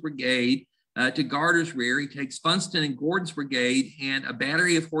Lomax's brigade to guard his rear. He takes Funston and Gordon's brigade and a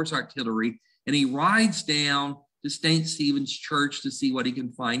battery of horse artillery, and he rides down to St. Stephen's Church to see what he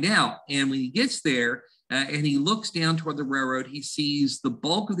can find out. And when he gets there and he looks down toward the railroad, he sees the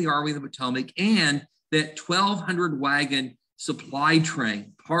bulk of the Army of the Potomac and that 1,200 wagon supply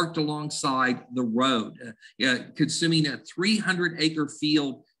train parked alongside the road, consuming a 300-acre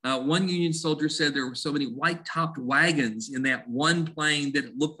field. One Union soldier said there were so many white-topped wagons in that one plain that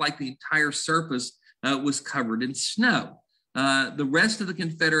it looked like the entire surface was covered in snow. The rest of the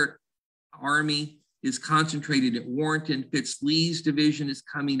Confederate Army is concentrated at Warrenton. Fitz Lee's division is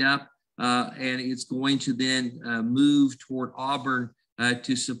coming up, and it's going to then move toward Auburn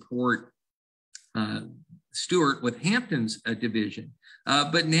to support Stuart with Hampton's division.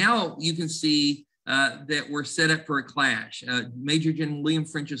 But now you can see that we're set up for a clash. Major General William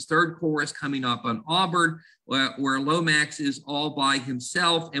French's 3rd Corps is coming up on Auburn, where Lomax is all by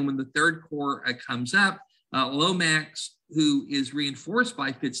himself. And when the 3rd Corps comes up, Lomax, who is reinforced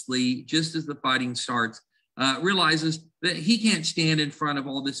by Fitz Lee, just as the fighting starts, realizes that he can't stand in front of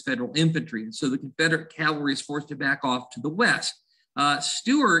all this Federal infantry. And so the Confederate cavalry is forced to back off to the west.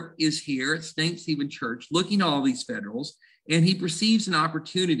 Stuart is here at St. Stephen Church looking at all these Federals, and he perceives an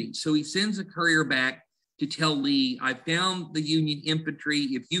opportunity. So he sends a courier back to tell Lee, I found the Union infantry.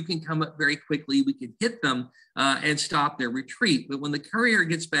 If you can come up very quickly, we can hit them and stop their retreat. But when the courier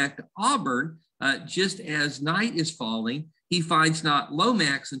gets back to Auburn, just as night is falling, he finds not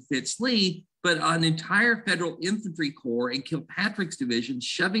Lomax and Fitz Lee, but an entire Federal infantry corps and Kilpatrick's division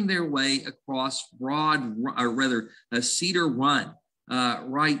shoving their way across Cedar Run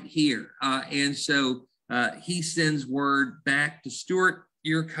right here. And so he sends word back to Stuart,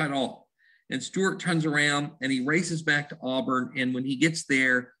 you're cut off. And Stuart turns around and he races back to Auburn. And when he gets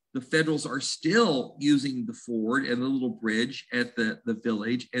there, the Federals are still using the ford and the little bridge at the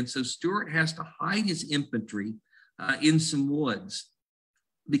village. And so Stuart has to hide his infantry in some woods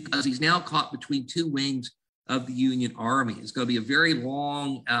because he's now caught between two wings of the Union Army. It's going to be a very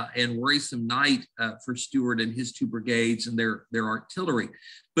long and worrisome night for Stuart and his two brigades and their artillery.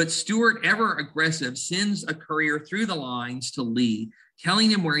 But Stuart, ever aggressive, sends a courier through the lines to Lee,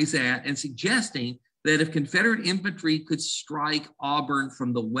 telling him where he's at and suggesting that if Confederate infantry could strike Auburn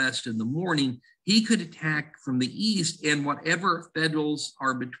from the west in the morning, he could attack from the east, and whatever Federals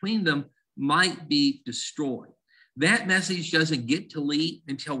are between them might be destroyed. That message doesn't get to Lee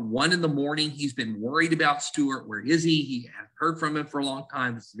until 1 a.m. He's been worried about Stuart. Where is he? He hasn't heard from him for a long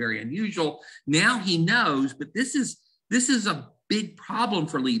time. This is very unusual. Now he knows, but this is a big problem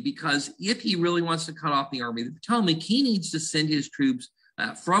for Lee, because if he really wants to cut off the Army of the Potomac, he needs to send his troops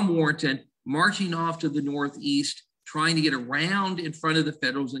from Warrenton, marching off to the northeast, trying to get around in front of the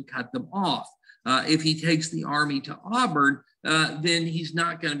Federals and cut them off. If he takes the army to Auburn, then he's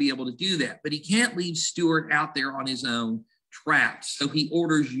not going to be able to do that. But he can't leave Stuart out there on his own, trapped. So he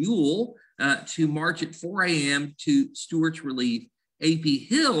orders Ewell to march at 4 a.m. to Stuart's relief. A.P.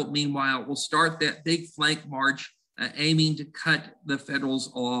 Hill, meanwhile, will start that big flank march, aiming to cut the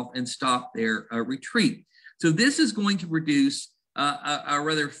Federals off and stop their retreat. So this is going to produce a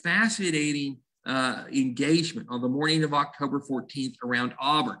rather fascinating engagement on the morning of October 14th around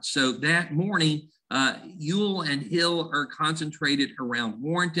Auburn. So that morning, Ewell and Hill are concentrated around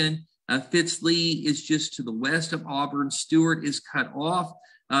Warrenton. Fitz Lee is just to the west of Auburn. Stuart is cut off.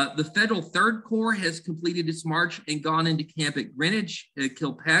 The Federal Third Corps has completed its march and gone into camp at Greenwich.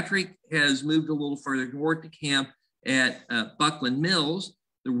 Kilpatrick has moved a little further north to camp at Buckland Mills.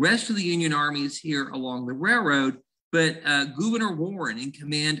 The rest of the Union Army is here along the railroad, but Gouverneur Warren, in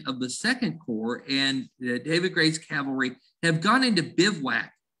command of the Second Corps, and David Gray's cavalry have gone into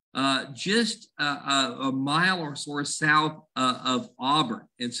bivouac just a mile or so south of Auburn.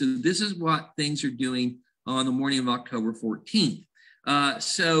 And so this is what things are doing on the morning of October 14th.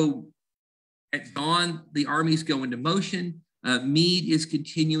 So at dawn, the armies go into motion. Meade is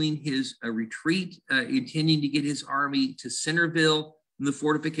continuing his retreat, intending to get his army to Centreville and the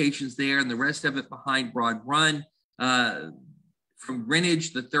fortifications there, and the rest of it behind Broad Run. From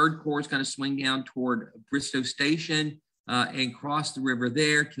Greenwich, the Third Corps is going to swing down toward Bristoe Station and cross the river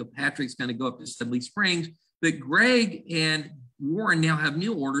there. Kilpatrick's going to go up to Sibley Springs. But Gregg and Warren now have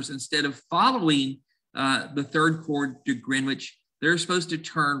new orders. Instead of following the Third Corps to Greenwich, they're supposed to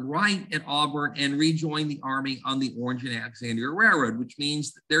turn right at Auburn and rejoin the army on the Orange and Alexandria Railroad, which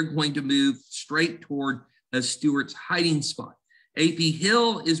means that they're going to move straight toward Stuart's hiding spot. A.P.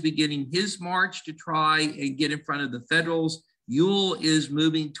 Hill is beginning his march to try and get in front of the Federals. Ewell is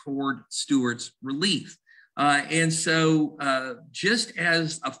moving toward Stuart's relief. And so just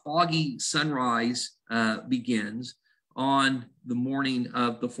as a foggy sunrise begins on the morning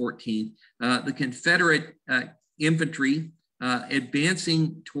of the 14th, the Confederate infantry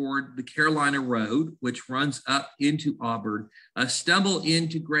advancing toward the Carolina Road, which runs up into Auburn, stumble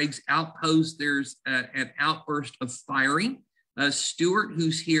into Gregg's outpost. There's an outburst of firing. Stuart,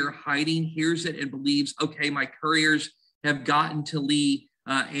 who's here hiding, hears it and believes, okay, my couriers have gotten to Lee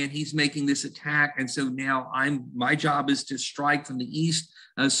and he's making this attack. And so now my job is to strike from the east.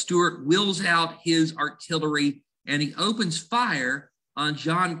 Stuart wheels out his artillery and he opens fire on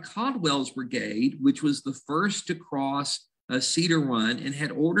John Caldwell's brigade, which was the first to cross Cedar Run and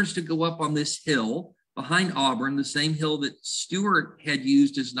had orders to go up on this hill behind Auburn, the same hill that Stuart had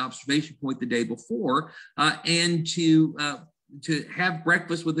used as an observation point the day before, and to have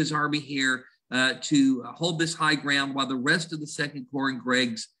breakfast with his army here, to hold this high ground while the rest of the Second Corps and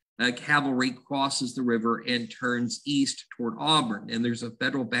Gregg's cavalry crosses the river and turns east toward Auburn. And there's a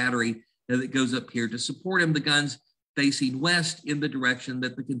Federal battery that goes up here to support him, the guns facing west in the direction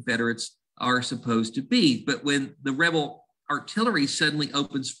that the Confederates are supposed to be. But when the rebel artillery suddenly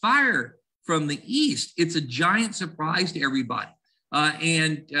opens fire from the east, it's a giant surprise to everybody.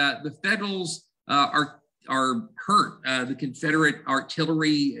 And the Federals are are hurt. The Confederate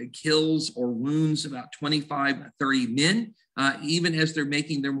artillery kills or wounds about 25, 30 men, even as they're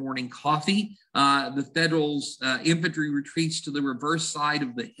making their morning coffee. The Federals' infantry retreats to the reverse side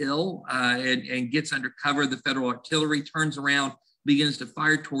of the hill and gets under cover. The Federal artillery turns around, begins to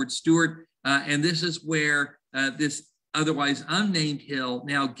fire towards Stuart. And this is where this otherwise unnamed hill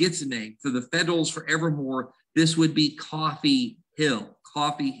now gets a name. For the Federals forevermore, this would be Coffee Hill,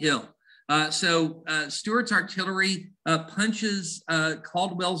 Coffee Hill. So Stuart's artillery punches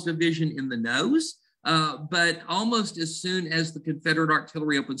Caldwell's division in the nose, but almost as soon as the Confederate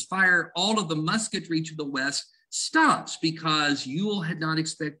artillery opens fire, all of the musketry to the west stops because Ewell had not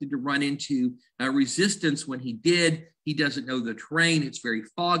expected to run into resistance when he did. He doesn't know the terrain. It's very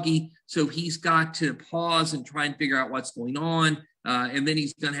foggy. So he's got to pause and try and figure out what's going on. And then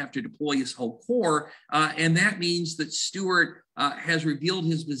he's going to have to deploy his whole corps. And that means that Stuart has revealed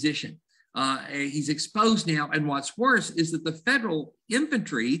his position. He's exposed now. And what's worse is that the Federal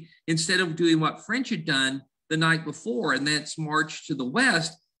infantry, instead of doing what French had done the night before, and that's march to the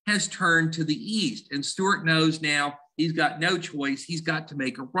west, has turned to the east. And Stuart knows now he's got no choice. He's got to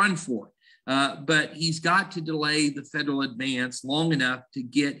make a run for it. But he's got to delay the Federal advance long enough to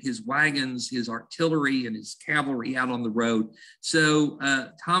get his wagons, his artillery, and his cavalry out on the road. So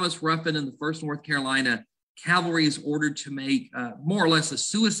Thomas Ruffin and the 1st North Carolina Cavalry is ordered to make more or less a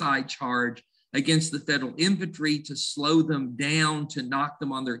suicide charge against the Federal infantry to slow them down, to knock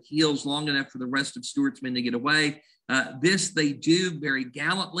them on their heels long enough for the rest of Stuart's men to get away. This they do very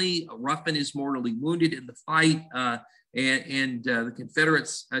gallantly. Ruffin is mortally wounded in the fight, and the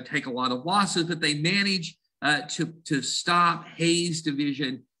Confederates take a lot of losses, but they manage to stop Hayes'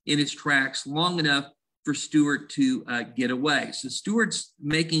 division in its tracks long enough for Stuart to get away. So Stuart's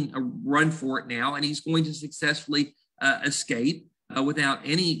making a run for it now, and he's going to successfully escape without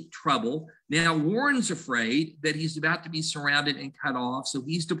any trouble. Now, Warren's afraid that he's about to be surrounded and cut off, so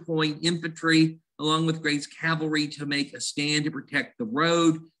he's deploying infantry along with Gregg's cavalry to make a stand to protect the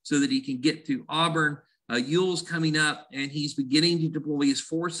road so that he can get through Auburn. Ewell's coming up, and he's beginning to deploy his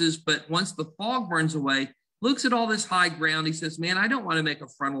forces, but once the fog burns away, looks at all this high ground. He says, man, I don't want to make a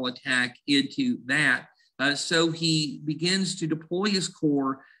frontal attack into that. So he begins to deploy his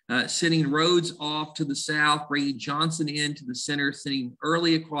corps, sending Rhodes off to the south, bringing Johnson into the center, sending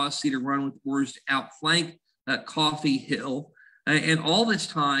Early across Cedar Run with orders to outflank Coffee Hill. And all this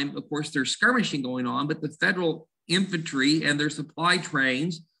time, of course, there's skirmishing going on, but the Federal infantry and their supply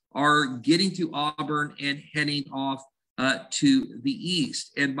trains are getting to Auburn and heading off to the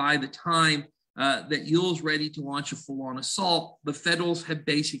east. And by the time that Ewell's ready to launch a full-on assault, the Federals have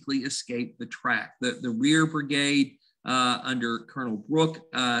basically escaped the track. The rear brigade under Colonel Brooke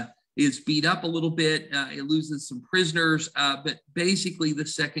is beat up a little bit. It loses some prisoners, but basically the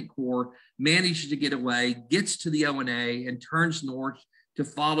 2nd Corps manages to get away, gets to the O&A, and turns north to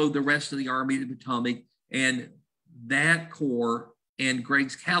follow the rest of the Army of the Potomac. And that corps and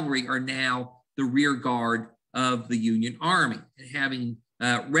Gregg's cavalry are now the rear guard of the Union Army. And having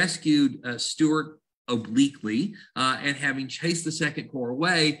rescued Stuart obliquely and having chased the 2nd Corps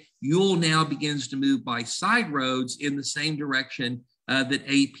away, Ewell now begins to move by side roads in the same direction that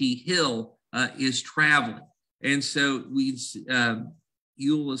A.P. Hill is traveling. And so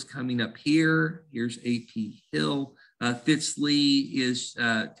Ewell is coming up here. Here's A.P. Hill. Fitz Lee is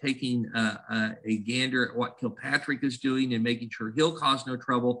taking a gander at what Kilpatrick is doing and making sure he'll cause no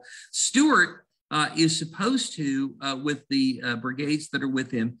trouble. Stuart is supposed to, with the brigades that are with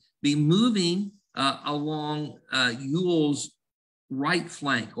him, be moving along Ewell's right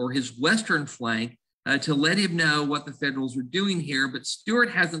flank or his western flank to let him know what the Federals are doing here. But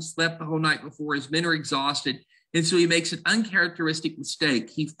Stuart hasn't slept the whole night before. His men are exhausted. And so he makes an uncharacteristic mistake.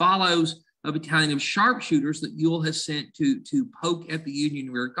 He follows a battalion of sharpshooters that Ewell has sent to poke at the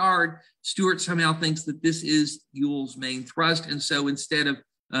Union rear guard. Stuart somehow thinks that this is Ewell's main thrust. And so instead of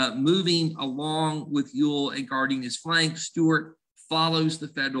moving along with Ewell and guarding his flank, Stuart follows the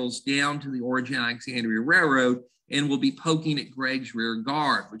Federals down to the Orange-Alexandria Railroad and will be poking at Gregg's rear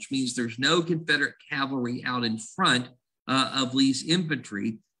guard, which means there's no Confederate cavalry out in front of Lee's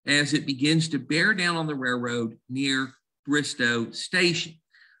infantry as it begins to bear down on the railroad near Bristoe Station.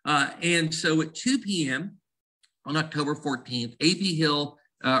 And so at 2 p.m. on October 14th, A.P. Hill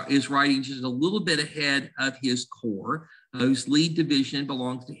is riding just a little bit ahead of his corps, whose lead division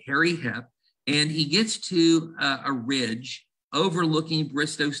belongs to Harry Hep, and he gets to a ridge overlooking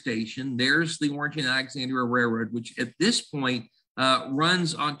Bristoe Station. There's the Orange and Alexandria Railroad, which at this point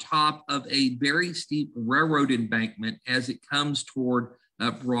runs on top of a very steep railroad embankment as it comes toward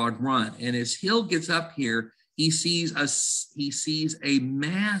Broad Run. And as Hill gets up here, he sees a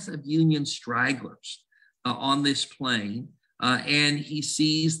mass of Union stragglers on this plain, and he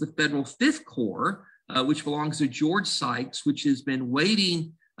sees the Federal Fifth Corps, which belongs to George Sykes, which has been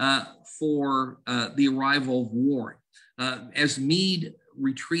waiting for the arrival of Warren. As Meade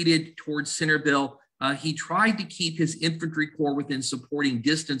retreated towards Centreville, he tried to keep his infantry corps within supporting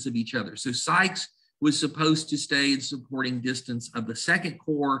distance of each other. So Sykes was supposed to stay in supporting distance of the Second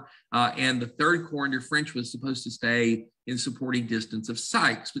Corps, and the Third Corps under French was supposed to stay in supporting distance of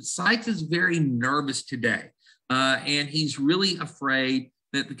Sykes. But Sykes is very nervous today, and he's really afraid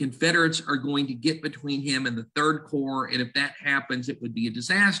that the Confederates are going to get between him and the Third Corps, and if that happens, it would be a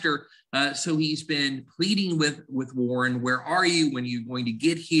disaster. So he's been pleading with Warren, where are you? When are you going to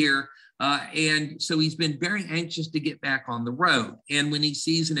get here? And so he's been very anxious to get back on the road. And when he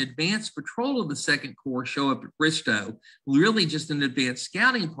sees an advanced patrol of the Second Corps show up at Bristoe, really just an advanced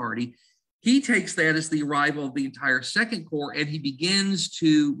scouting party, he takes that as the arrival of the entire Second Corps, and he begins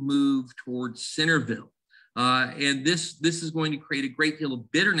to move towards Centreville. And this is going to create a great deal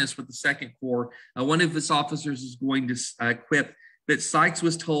of bitterness with the Second Corps. One of its officers is going to quip that Sykes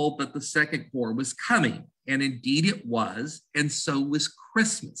was told that the Second Corps was coming, and indeed it was, and so was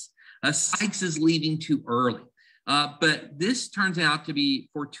Christmas. Sykes is leaving too early. But this turns out to be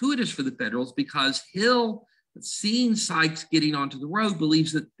fortuitous for the Federals, because Hill, seeing Sykes getting onto the road,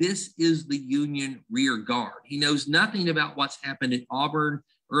 believes that this is the Union rear guard. He knows nothing about what's happened at Auburn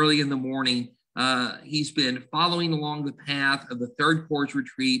early in the morning. He's been following along the path of the Third Corps'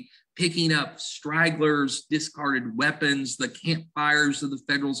 retreat, picking up stragglers, discarded weapons. The campfires of the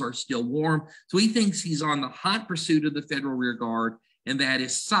Federals are still warm. So he thinks he's on the hot pursuit of the Federal rear guard, and that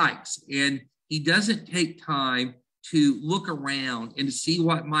is Sykes. And he doesn't take time to look around and to see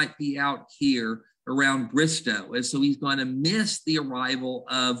what might be out here around Bristoe. And so he's going to miss the arrival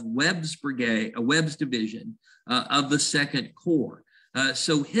of Webb's brigade, Webb's division of the Second Corps.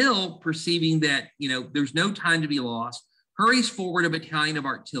 So Hill, perceiving that, there's no time to be lost, hurries forward a battalion of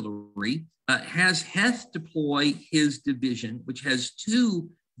artillery, has Heth deploy his division, which has two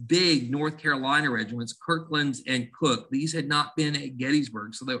big North Carolina regiments, Kirkland's and Cook. These had not been at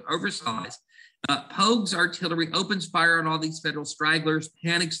Gettysburg, so they were oversized. Pogue's artillery opens fire on all these Federal stragglers,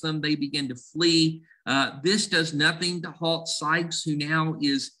 panics them, they begin to flee. This does nothing to halt Sykes, who now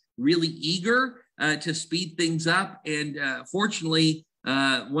is really eager to speed things up. And fortunately,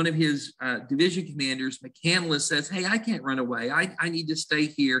 one of his division commanders, McCandless, says, hey, I can't run away. I need to stay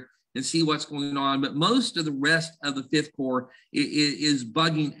here and see what's going on. But most of the rest of the Fifth Corps is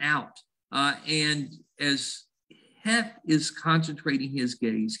bugging out. And as Heth is concentrating his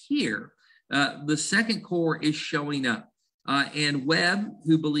gaze here, the Second Corps is showing up. And Webb,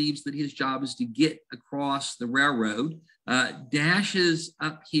 who believes that his job is to get across the railroad, dashes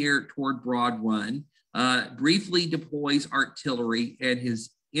up here toward Broad Run, briefly deploys artillery and his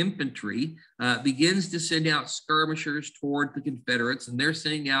infantry, begins to send out skirmishers toward the Confederates, and they're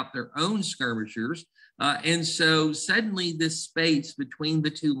sending out their own skirmishers. And so suddenly this space between the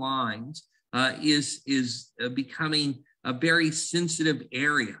two lines is becoming a very sensitive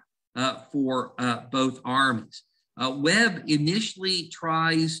area for both armies. Webb initially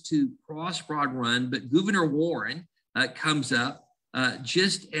tries to cross Broad Run, but Gouverneur Warren comes up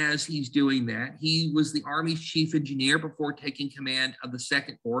just as he's doing that. He was the Army's chief engineer before taking command of the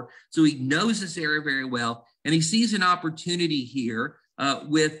Second Corps, so he knows this area very well, and he sees an opportunity here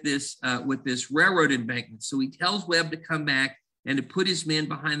with this railroad embankment. So he tells Webb to come back and to put his men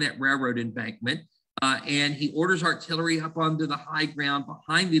behind that railroad embankment, and he orders artillery up onto the high ground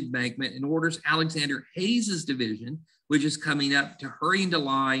behind the embankment and orders Alexander Hayes's division, which is coming up, to hurry into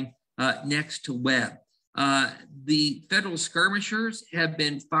line next to Webb. The Federal skirmishers have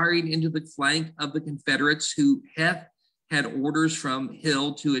been firing into the flank of the Confederates, who Heth had orders from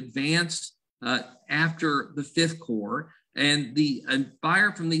Hill to advance after the Fifth Corps. And the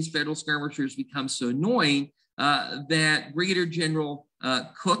fire from these Federal skirmishers becomes so annoying that Brigadier General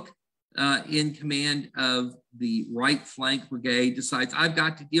Cook, in command of the right flank brigade, decides, I've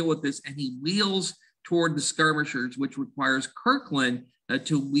got to deal with this, and he wheels toward the skirmishers, which requires Kirkland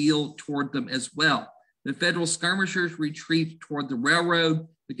to wheel toward them as well. The Federal skirmishers retreat toward the railroad.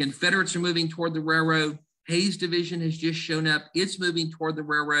 The Confederates are moving toward the railroad. Hayes' division has just shown up. It's moving toward the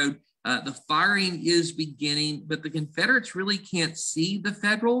railroad. The firing is beginning, but the Confederates really can't see the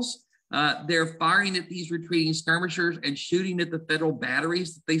Federals. They're firing at these retreating skirmishers and shooting at the Federal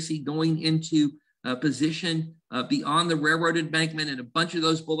batteries that they see going into position beyond the railroad embankment, and a bunch of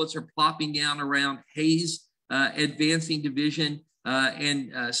those bullets are plopping down around Hayes' advancing division.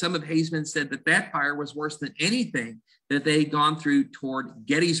 And some of Hayes' men said that fire was worse than anything that they had gone through toward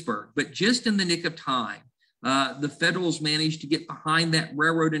Gettysburg. But just in the nick of time, the Federals managed to get behind that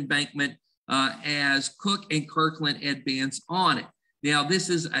railroad embankment as Cooke and Kirkland advance on it. Now, this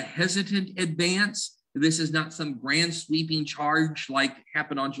is a hesitant advance. This is not some grand sweeping charge like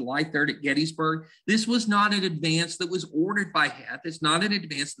happened on July 3rd at Gettysburg. This was not an advance that was ordered by Heth. It's not an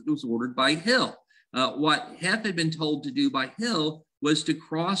advance that was ordered by Hill. What Heth had been told to do by Hill was to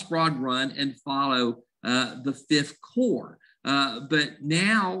cross Broad Run and follow the 5th Corps. But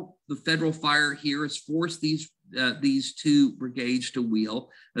now the federal fire here has forced these two brigades to wheel.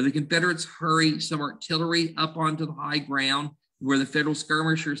 The Confederates hurry some artillery up onto the high ground where the Federal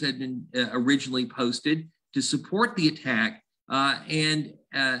skirmishers had been originally posted to support the attack. And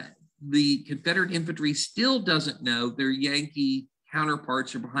the Confederate infantry still doesn't know their Yankee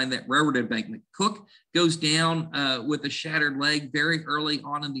counterparts are behind that railroad embankment. Cooke goes down with a shattered leg very early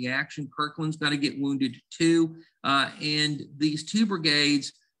on in the action. Kirkland's got to get wounded too. And these two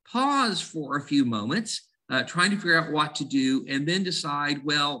brigades pause for a few moments, trying to figure out what to do, and then decide,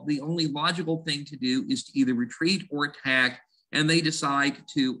 well, the only logical thing to do is to either retreat or attack, and they decide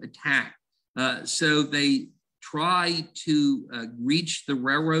to attack. So they try to reach the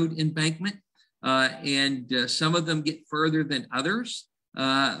railroad embankment, and some of them get further than others,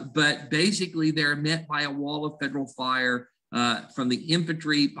 but basically they're met by a wall of federal fire from the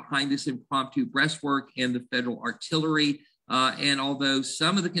infantry behind this impromptu breastwork and the federal artillery. And although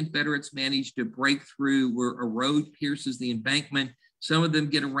some of the Confederates managed to break through where a road pierces the embankment, some of them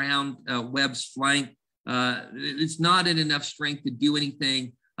get around Webb's flank. It's not in enough strength to do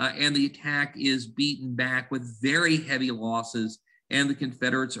anything, and the attack is beaten back with very heavy losses, and the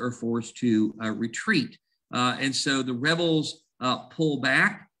Confederates are forced to retreat. And so the rebels pull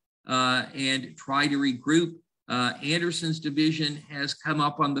back and try to regroup. Anderson's division has come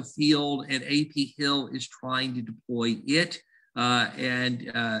up on the field, and A.P. Hill is trying to deploy it.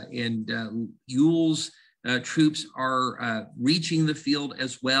 Ewell's troops are reaching the field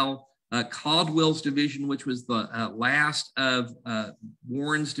as well. Caldwell's division, which was the last of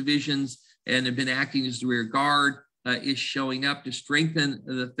Warren's divisions and had been acting as the rear guard, is showing up to strengthen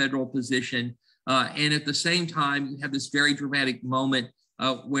the federal position. And at the same time, you have this very dramatic moment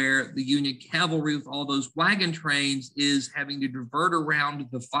where the Union cavalry with all those wagon trains is having to divert around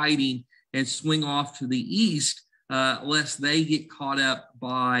the fighting and swing off to the east, lest they get caught up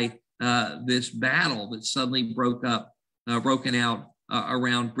by this battle that suddenly broken out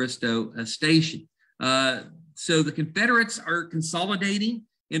around Bristoe Station. So the Confederates are consolidating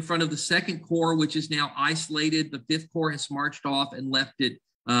in front of the 2nd Corps, which is now isolated. The 5th Corps has marched off and left it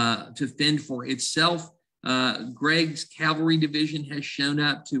to fend for itself. Gregg's cavalry division has shown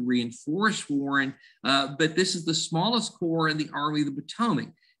up to reinforce Warren, but this is the smallest corps in the Army of the Potomac.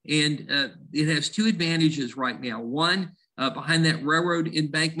 And it has two advantages right now. One, behind that railroad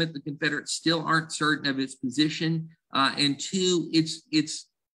embankment, the Confederates still aren't certain of its position. And two, it's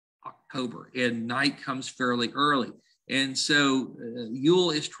October and night comes fairly early. And so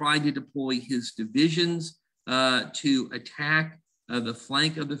Ewell is trying to deploy his divisions to attack the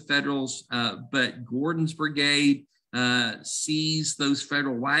flank of the Federals, but Gordon's brigade sees those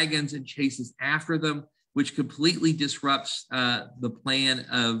Federal wagons and chases after them, which completely disrupts the plan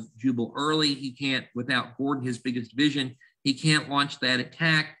of Jubal Early. He can't, without Gordon, his biggest division, he can't launch that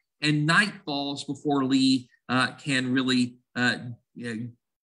attack. And night falls before Lee can really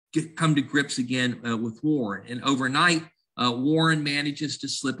come to grips again with Warren. And overnight, Warren manages to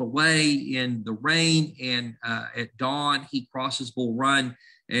slip away in the rain, and at dawn, he crosses Bull Run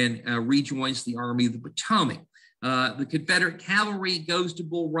and rejoins the Army of the Potomac. The Confederate cavalry goes to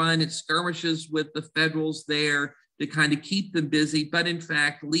Bull Run. It skirmishes with the Federals there to kind of keep them busy. But in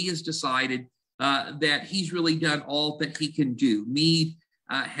fact, Lee has decided that he's really done all that he can do. Meade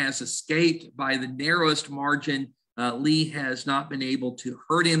has escaped by the narrowest margin. Lee has not been able to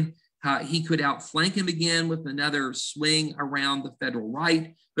hurt him. He could outflank him again with another swing around the Federal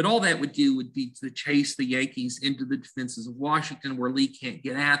right, but all that would do would be to chase the Yankees into the defenses of Washington where Lee can't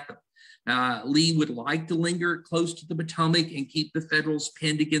get at them. Lee would like to linger close to the Potomac and keep the Federals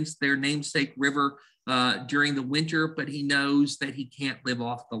pinned against their namesake river during the winter, but he knows that he can't live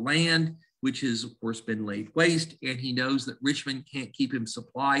off the land, which has, of course, been laid waste, and he knows that Richmond can't keep him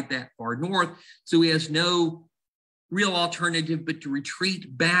supplied that far north, so he has no real alternative but to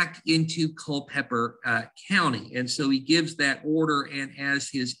retreat back into Culpeper County. And so he gives that order, and as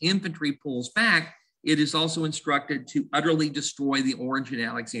his infantry pulls back, it is also instructed to utterly destroy the Orange and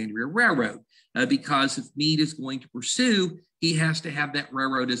Alexandria Railroad, because if Meade is going to pursue, he has to have that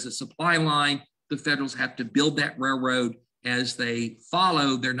railroad as a supply line. The Federals have to build that railroad as they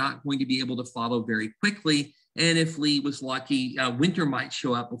follow. They're not going to be able to follow very quickly. And if Lee was lucky, winter might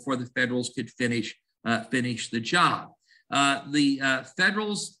show up before the Federals could finish the job. The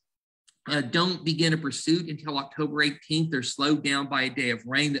Federals don't begin a pursuit until October 18th. They're slowed down by a day of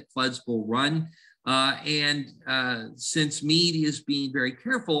rain that floods Bull Run. Since Meade is being very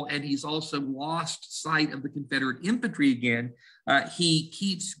careful and he's also lost sight of the Confederate infantry again, he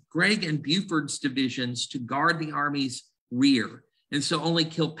keeps Gregg and Buford's divisions to guard the Army's rear. And so only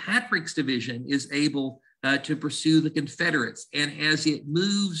Kilpatrick's division is able to pursue the Confederates. And as it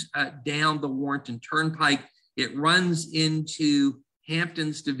moves down the Warrenton Turnpike, it runs into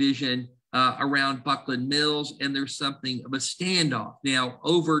Hampton's division around Buckland Mills, and there's something of a standoff. Now,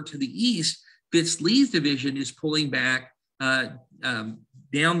 over to the east, Fitz Lee's division is pulling back down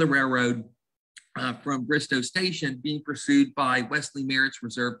the railroad from Bristoe Station, being pursued by Wesley Merritt's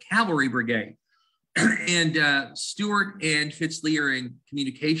Reserve Cavalry Brigade. And Stuart and Fitz Lee are in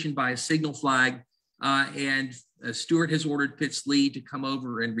communication by a signal flag, and Stuart has ordered Fitz Lee to come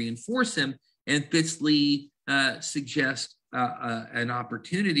over and reinforce him, and Fitz Lee suggests an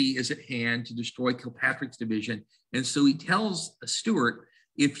opportunity is at hand to destroy Kilpatrick's division. And so he tells Stuart,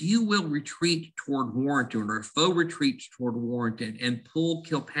 if you will retreat toward Warrenton, or a foe retreats toward Warrenton and pull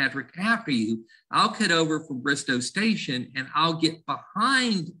Kilpatrick after you, I'll cut over from Bristoe Station and I'll get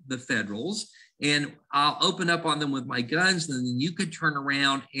behind the Federals and I'll open up on them with my guns. And then you could turn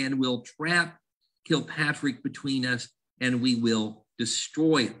around and we'll trap Kilpatrick between us and we will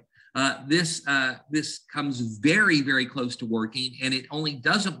destroy him. This comes very, very close to working, and it only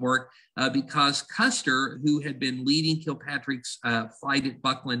doesn't work because Custer, who had been leading Kilpatrick's fight at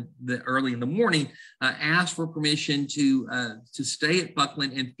Buckland early in the morning, asked for permission to stay at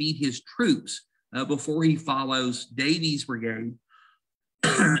Buckland and feed his troops before he follows Davies' brigade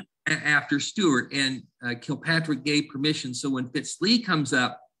after Stuart. And Kilpatrick gave permission. So when Fitz Lee comes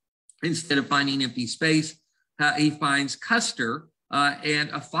up, instead of finding empty space, he finds Custer. And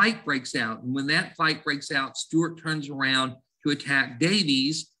a fight breaks out. And when that fight breaks out, Stuart turns around to attack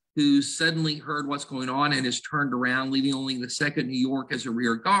Davies, who suddenly heard what's going on and is turned around, leaving only the 2nd New York as a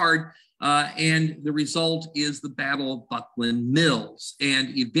rear guard. And the result is the Battle of Buckland Mills.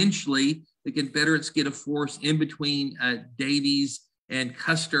 And eventually, the Confederates get a force in between Davies and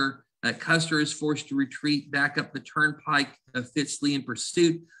Custer. Custer is forced to retreat back up the turnpike, Fitz Lee in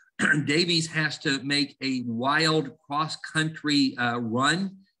pursuit. Davies has to make a wild cross-country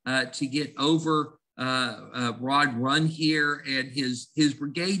run to get over Broad Run here, and his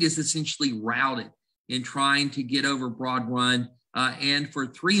brigade is essentially routed in trying to get over Broad Run. And for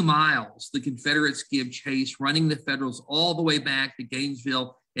 3 miles, the Confederates give chase, running the Federals all the way back to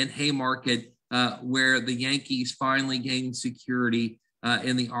Gainesville and Haymarket, where the Yankees finally gain security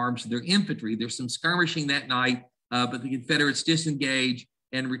in the arms of their infantry. There's some skirmishing that night, but the Confederates disengage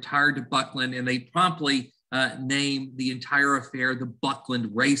and retired to Buckland, and they promptly name the entire affair the Buckland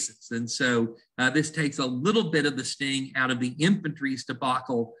Races. And so this takes a little bit of the sting out of the infantry's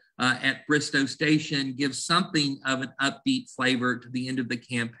debacle at Bristoe Station, gives something of an upbeat flavor to the end of the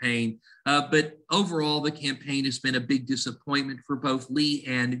campaign. But overall, the campaign has been a big disappointment for both Lee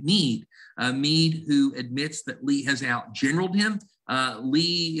and Meade. Meade, who admits that Lee has outgeneraled him,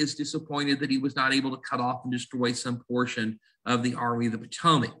 Lee is disappointed that he was not able to cut off and destroy some portion of the Army of the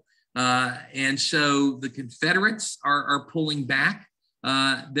Potomac. And so the Confederates are pulling back.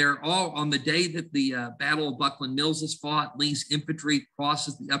 They're all on the day that the Battle of Buckland Mills is fought. Lee's infantry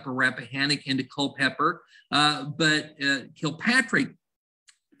crosses the upper Rappahannock into Culpeper. But Kilpatrick,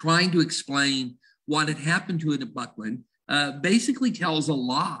 trying to explain what had happened to it at Buckland, basically tells a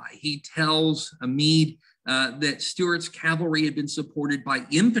lie. He tells Meade that Stuart's cavalry had been supported by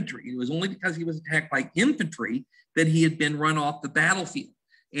infantry. It was only because he was attacked by infantry that he had been run off the battlefield.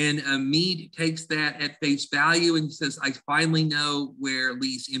 And Meade takes that at face value and says, I finally know where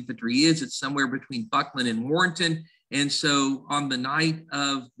Lee's infantry is. It's somewhere between Buckland and Warrenton. And so on the night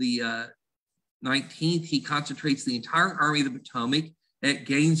of the 19th, he concentrates the entire Army of the Potomac at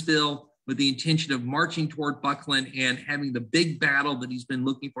Gainesville with the intention of marching toward Buckland and having the big battle that he's been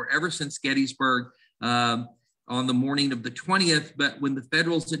looking for ever since Gettysburg on the morning of the 20th. But when the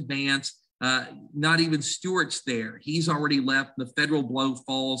Federals advance, not even Stuart's there. He's already left. The Federal blow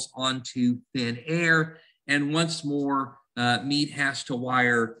falls onto thin air. And once more, Meade has to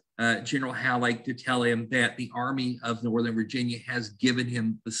wire General Halleck to tell him that the Army of Northern Virginia has given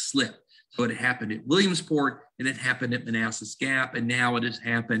him the slip. So it happened at Williamsport, and it happened at Manassas Gap, and now it has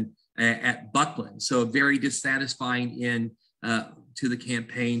happened at Buckland. So a very dissatisfying end to the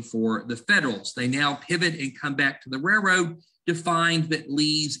campaign for the Federals. They now pivot and come back to the railroad to find that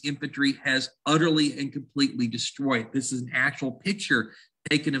Lee's infantry has utterly and completely destroyed. This is an actual picture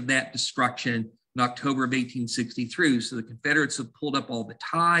taken of that destruction in October of 1863. So the Confederates have pulled up all the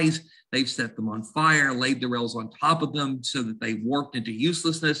ties, they've set them on fire, laid the rails on top of them so that they warped into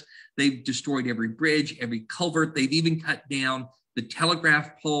uselessness. They've destroyed every bridge, every culvert. They've even cut down the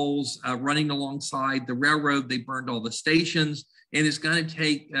telegraph poles running alongside the railroad. They burned all the stations, and it's going to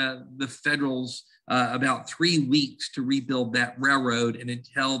take the Federals about 3 weeks to rebuild that railroad. And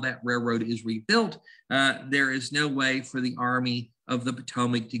until that railroad is rebuilt, there is no way for the Army of the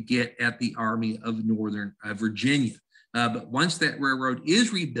Potomac to get at the Army of Northern Virginia. But once that railroad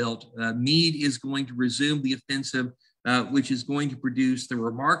is rebuilt, Meade is going to resume the offensive, which is going to produce the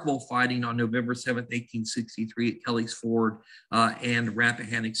remarkable fighting on November 7th, 1863 at Kelly's Ford and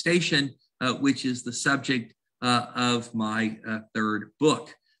Rappahannock Station, which is the subject of my third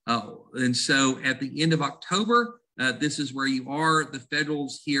book. And so at the end of October, this is where you are. The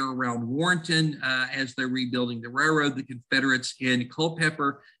Federals here around Warrenton as they're rebuilding the railroad, the Confederates in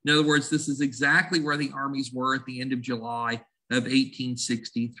Culpeper. In other words, this is exactly where the armies were at the end of July of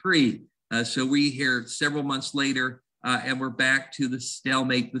 1863. So we here several months later, and we're back to the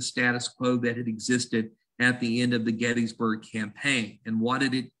stalemate, the status quo that had existed at the end of the Gettysburg campaign. And what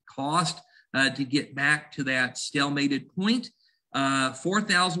did it cost to get back to that stalemated point?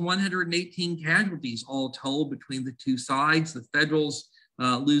 4,118 casualties all told between the two sides. The Federals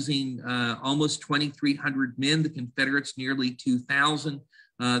losing almost 2,300 men, the Confederates nearly 2,000.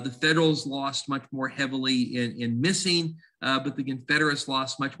 The Federals lost much more heavily in missing, but the Confederates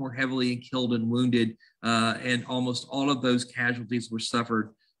lost much more heavily in killed and wounded, and almost all of those casualties were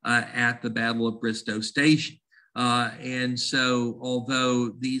suffered at the Battle of Bristoe Station. And so,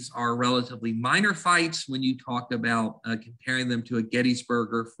 although these are relatively minor fights, when you talk about comparing them to a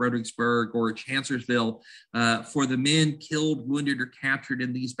Gettysburg or Fredericksburg or Chancellorsville, for the men killed, wounded, or captured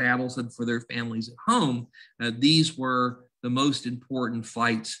in these battles and for their families at home, these were the most important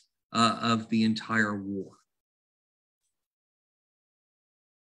fights of the entire war.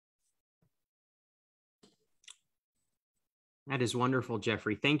 That is wonderful,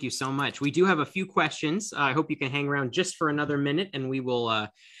 Jeffrey. Thank you so much. We do have a few questions. I hope you can hang around just for another minute and we will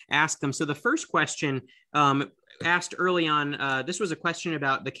ask them. So the first question asked early on, this was a question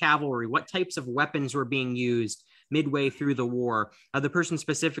about the cavalry. What types of weapons were being used midway through the war? The person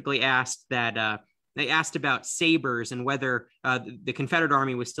specifically asked that they asked about sabers and whether the Confederate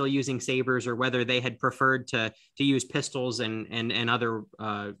Army was still using sabers or whether they had preferred to use pistols and other,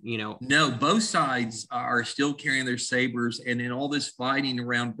 No, both sides are still carrying their sabers. And in all this fighting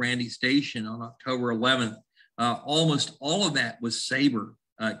around Brandy Station on October 11th, almost all of that was saber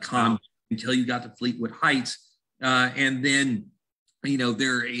combat until you got to Fleetwood Heights. And then,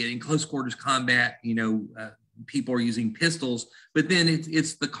 they're in close quarters combat, people are using pistols, but then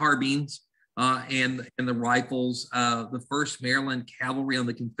it's the carbines. And the rifles. The 1st Maryland Cavalry on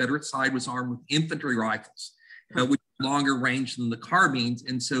the Confederate side was armed with infantry rifles, which were longer range than the carbines.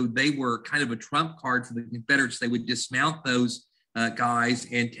 And so they were kind of a trump card for the Confederates. They would dismount those guys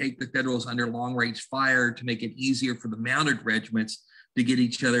and take the Federals under long range fire to make it easier for the mounted regiments to get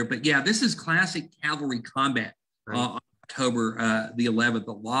each other. But yeah, this is classic cavalry combat on October the 11th.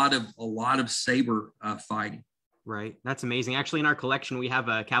 A lot of saber fighting. Right. That's amazing. Actually, in our collection, we have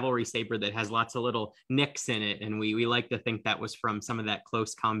a cavalry saber that has lots of little nicks in it. And we like to think that was from some of that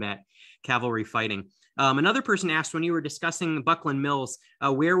close combat cavalry fighting. Another person asked, when you were discussing Buckland Mills,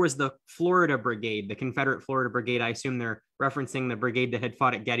 where was the Florida Brigade, the Confederate Florida Brigade? I assume they're referencing the brigade that had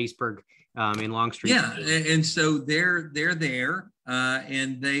fought at Gettysburg in Longstreet. Yeah. And so they're there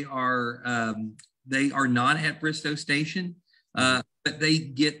and they are not at Bristoe Station. But they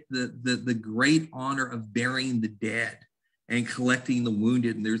get the great honor of burying the dead and collecting the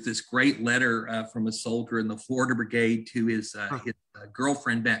wounded. And there's this great letter from a soldier in the Florida Brigade to his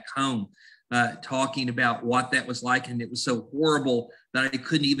girlfriend back home, talking about what that was like. And it was so horrible that I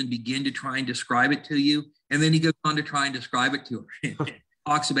couldn't even begin to try and describe it to you. And then he goes on to try and describe it to her.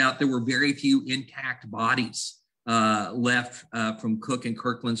 Talks about there were very few intact bodies left from Cook and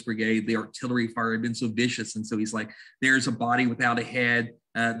Kirkland's brigade. The artillery fire had been so vicious. And so he's like, there's a body without a head.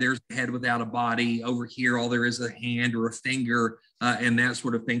 There's a head without a body. Over here, all there is a hand or a finger and that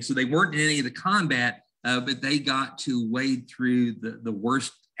sort of thing. So they weren't in any of the combat, but they got to wade through the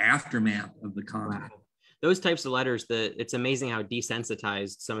worst aftermath of the combat. Wow. Those types of letters, it's amazing how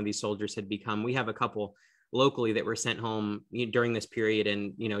desensitized some of these soldiers had become. We have a couple locally that were sent home during this period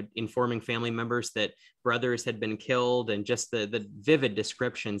and, informing family members that brothers had been killed and just the vivid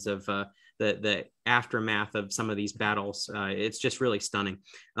descriptions of the aftermath of some of these battles. It's just really stunning.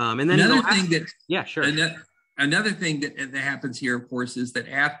 And then another thing that happens here, of course, is that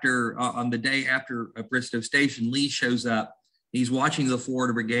on the day after Bristoe Station, Lee shows up He's watching the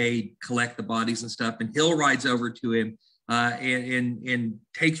Florida Brigade collect the bodies and stuff, and Hill rides over to him and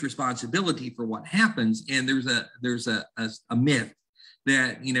takes responsibility for what happens. And there's a myth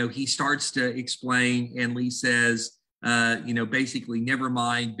that, you know, he starts to explain, and Lee says, you know, basically, never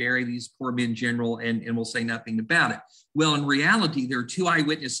mind, bury these poor men, General, and we'll say nothing about it. Well, in reality, there are two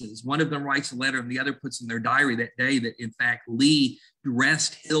eyewitnesses. One of them writes a letter, and the other puts in their diary that day that, in fact, Lee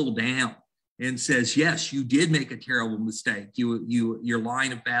dressed Hill down and says, yes, you did make a terrible mistake. Your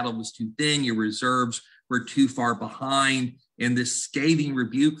line of battle was too thin. Your reserves were too far behind. And this scathing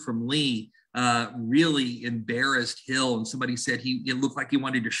rebuke from Lee really embarrassed Hill. And somebody said it looked like he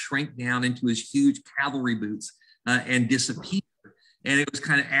wanted to shrink down into his huge cavalry boots and disappear. And it was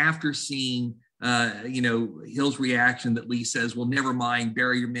kind of after seeing, you know, Hill's reaction that Lee says, well, never mind,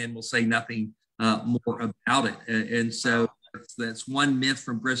 bury your men. We'll say nothing more about it. And so that's one myth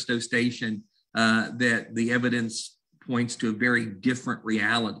from Bristoe Station that the evidence points to a very different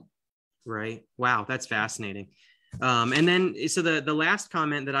reality. Right. Wow. That's fascinating. And then, so the last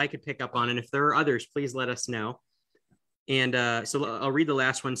comment that I could pick up on, and if there are others, please let us know. And so I'll read the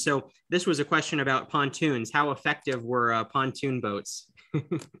last one. So this was a question about pontoons. How effective were pontoon boats?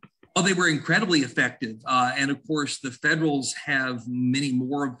 Oh, they were incredibly effective. And of course, the Federals have many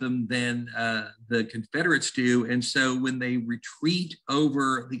more of them than the Confederates do. And so when they retreat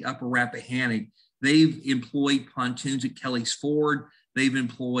over the upper Rappahannock, they've employed pontoons at Kelly's Ford. They've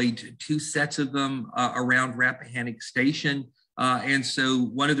employed 2 sets of them around Rappahannock Station. And so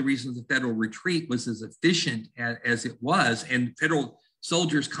one of the reasons the Federal retreat was as efficient as it was, and Federal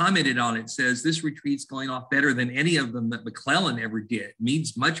soldiers commented on it, says this retreat's going off better than any of them that McClellan ever did.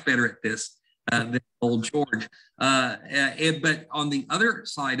 Meade's much better at this than old George. But on the other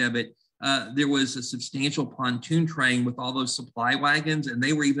side of it, there was a substantial pontoon train with all those supply wagons, and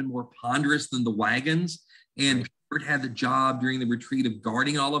they were even more ponderous than the wagons. And Peart had the job during the retreat of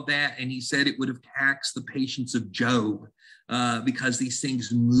guarding all of that. And he said it would have taxed the patience of Job because these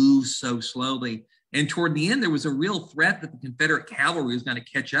things move so slowly. And toward the end, there was a real threat that the Confederate cavalry was going to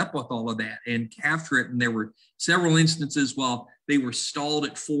catch up with all of that and capture it. And there were several instances while they were stalled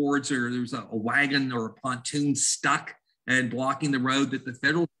at fords, or there was a wagon or a pontoon stuck and blocking the road, that the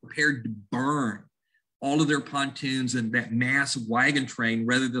Federals prepared to burn all of their pontoons and that massive wagon train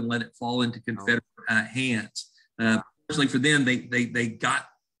rather than let it fall into Confederate hands. Fortunately for them, they got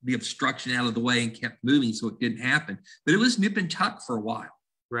the obstruction out of the way and kept moving, so it didn't happen. But it was nip and tuck for a while.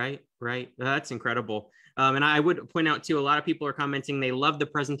 Right. That's incredible. And I would point out too, a lot of people are commenting, they love the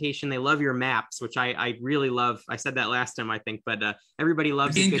presentation. They love your maps, which I really love. I said that last time, I think, but everybody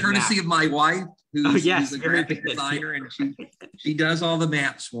loves it. In courtesy of my wife, who's a graphic good designer, and she does all the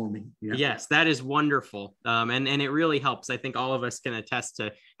maps for me. Yeah. Yes, that is wonderful. And it really helps. I think all of us can attest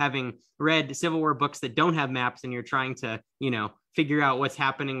to having read Civil War books that don't have maps, and you're trying to, figure out what's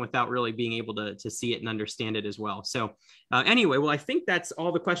happening without really being able to see it and understand it as well. So anyway, well, I think that's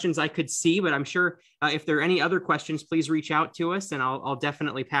all the questions I could see, but I'm sure if there are any other questions, please reach out to us, and I'll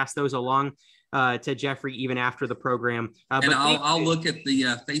definitely pass those along to Jeffrey even after the program. And I'll look at the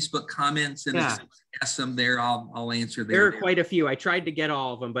Facebook comments, and if ask them there, I'll answer there. There are quite a few. I tried to get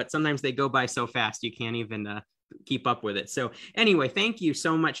all of them, but sometimes they go by so fast you can't even keep up with it. So anyway, thank you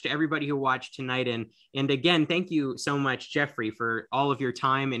so much to everybody who watched tonight. And again, thank you so much, Jeffrey, for all of your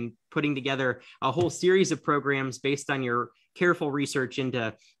time in putting together a whole series of programs based on your careful research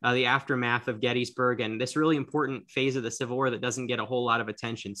into the aftermath of Gettysburg and this really important phase of the Civil War that doesn't get a whole lot of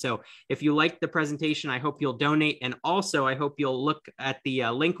attention. So if you liked the presentation, I hope you'll donate. And also, I hope you'll look at the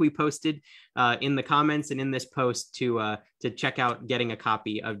link we posted in the comments and in this post to check out getting a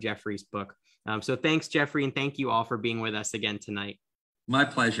copy of Jeffrey's book. So thanks, Jeffrey, and thank you all for being with us again tonight. My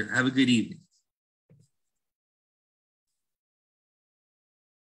pleasure. Have a good evening.